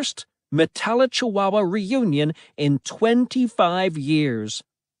first Metalla Chihuahua reunion in 25 years.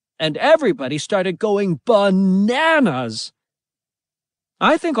 And everybody started going bananas.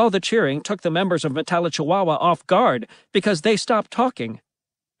 I think all the cheering took the members of Metalla Chihuahua off guard because they stopped talking.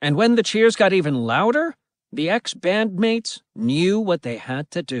 And when the cheers got even louder, the ex-bandmates knew what they had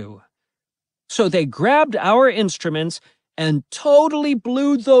to do. So they grabbed our instruments and totally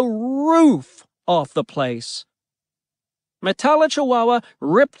blew the roof off the place. Metalla Chihuahua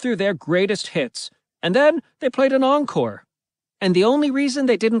ripped through their greatest hits, and then they played an encore. And the only reason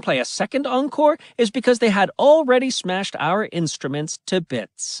they didn't play a second encore is because they had already smashed our instruments to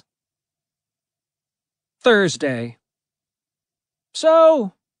bits. Thursday.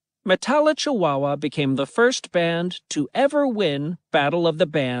 So, Metalla Chihuahua became the first band to ever win Battle of the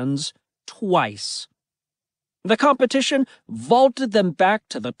Bands twice. The competition vaulted them back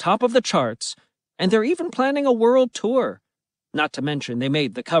to the top of the charts, and they're even planning a world tour. Not to mention they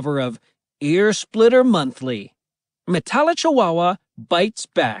made the cover of Ear Splitter Monthly. Metalla Chihuahua bites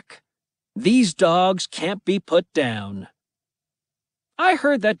back. These dogs can't be put down. I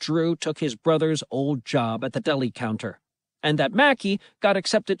heard that Drew took his brother's old job at the deli counter, and that Mackie got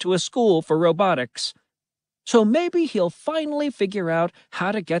accepted to a school for robotics. So maybe he'll finally figure out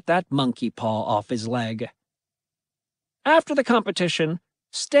how to get that monkey paw off his leg. After the competition,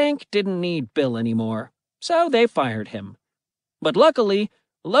 Stank didn't need Bill anymore, so they fired him. But luckily,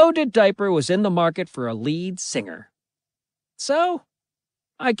 Löded Diper was in the market for a lead singer. So,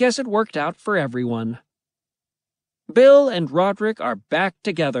 I guess it worked out for everyone. Bill and Rodrick are back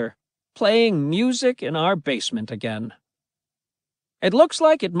together, playing music in our basement again. It looks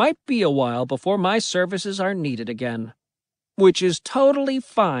like it might be a while before my services are needed again, which is totally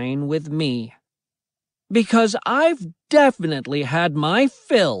fine with me. Because I've definitely had my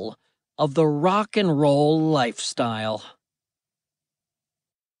fill of the rock and roll lifestyle.